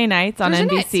Thursday nights on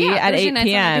NBC at 8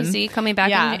 p.m. On NBC, coming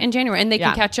back in January, and they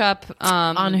can catch up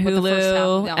on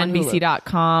Hulu, on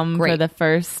NBC.com for the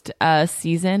first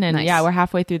season, and we're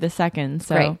halfway through the second.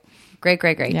 So great.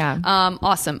 Yeah,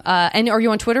 awesome. And are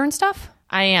you on Twitter and stuff?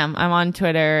 I am. I'm on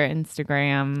Twitter,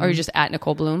 Instagram. Or you're just at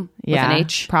Nichole Bloom with an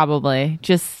H? Probably.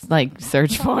 Just like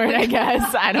search for it, I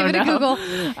guess. I don't know. Give it a Google.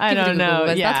 I don't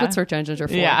know. That's what search engines are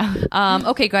for. Yeah.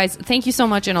 Okay, guys. Thank you so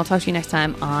much, and I'll talk to you next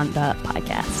time on the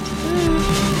podcast.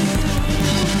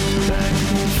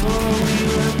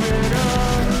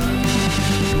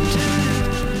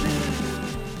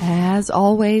 As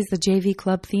always, the JV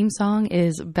Club theme song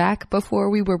is Back Before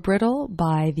We Were Brittle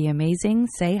by the amazing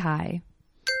Say Hi.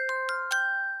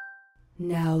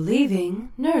 Now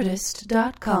leaving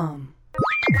Nerdist.com.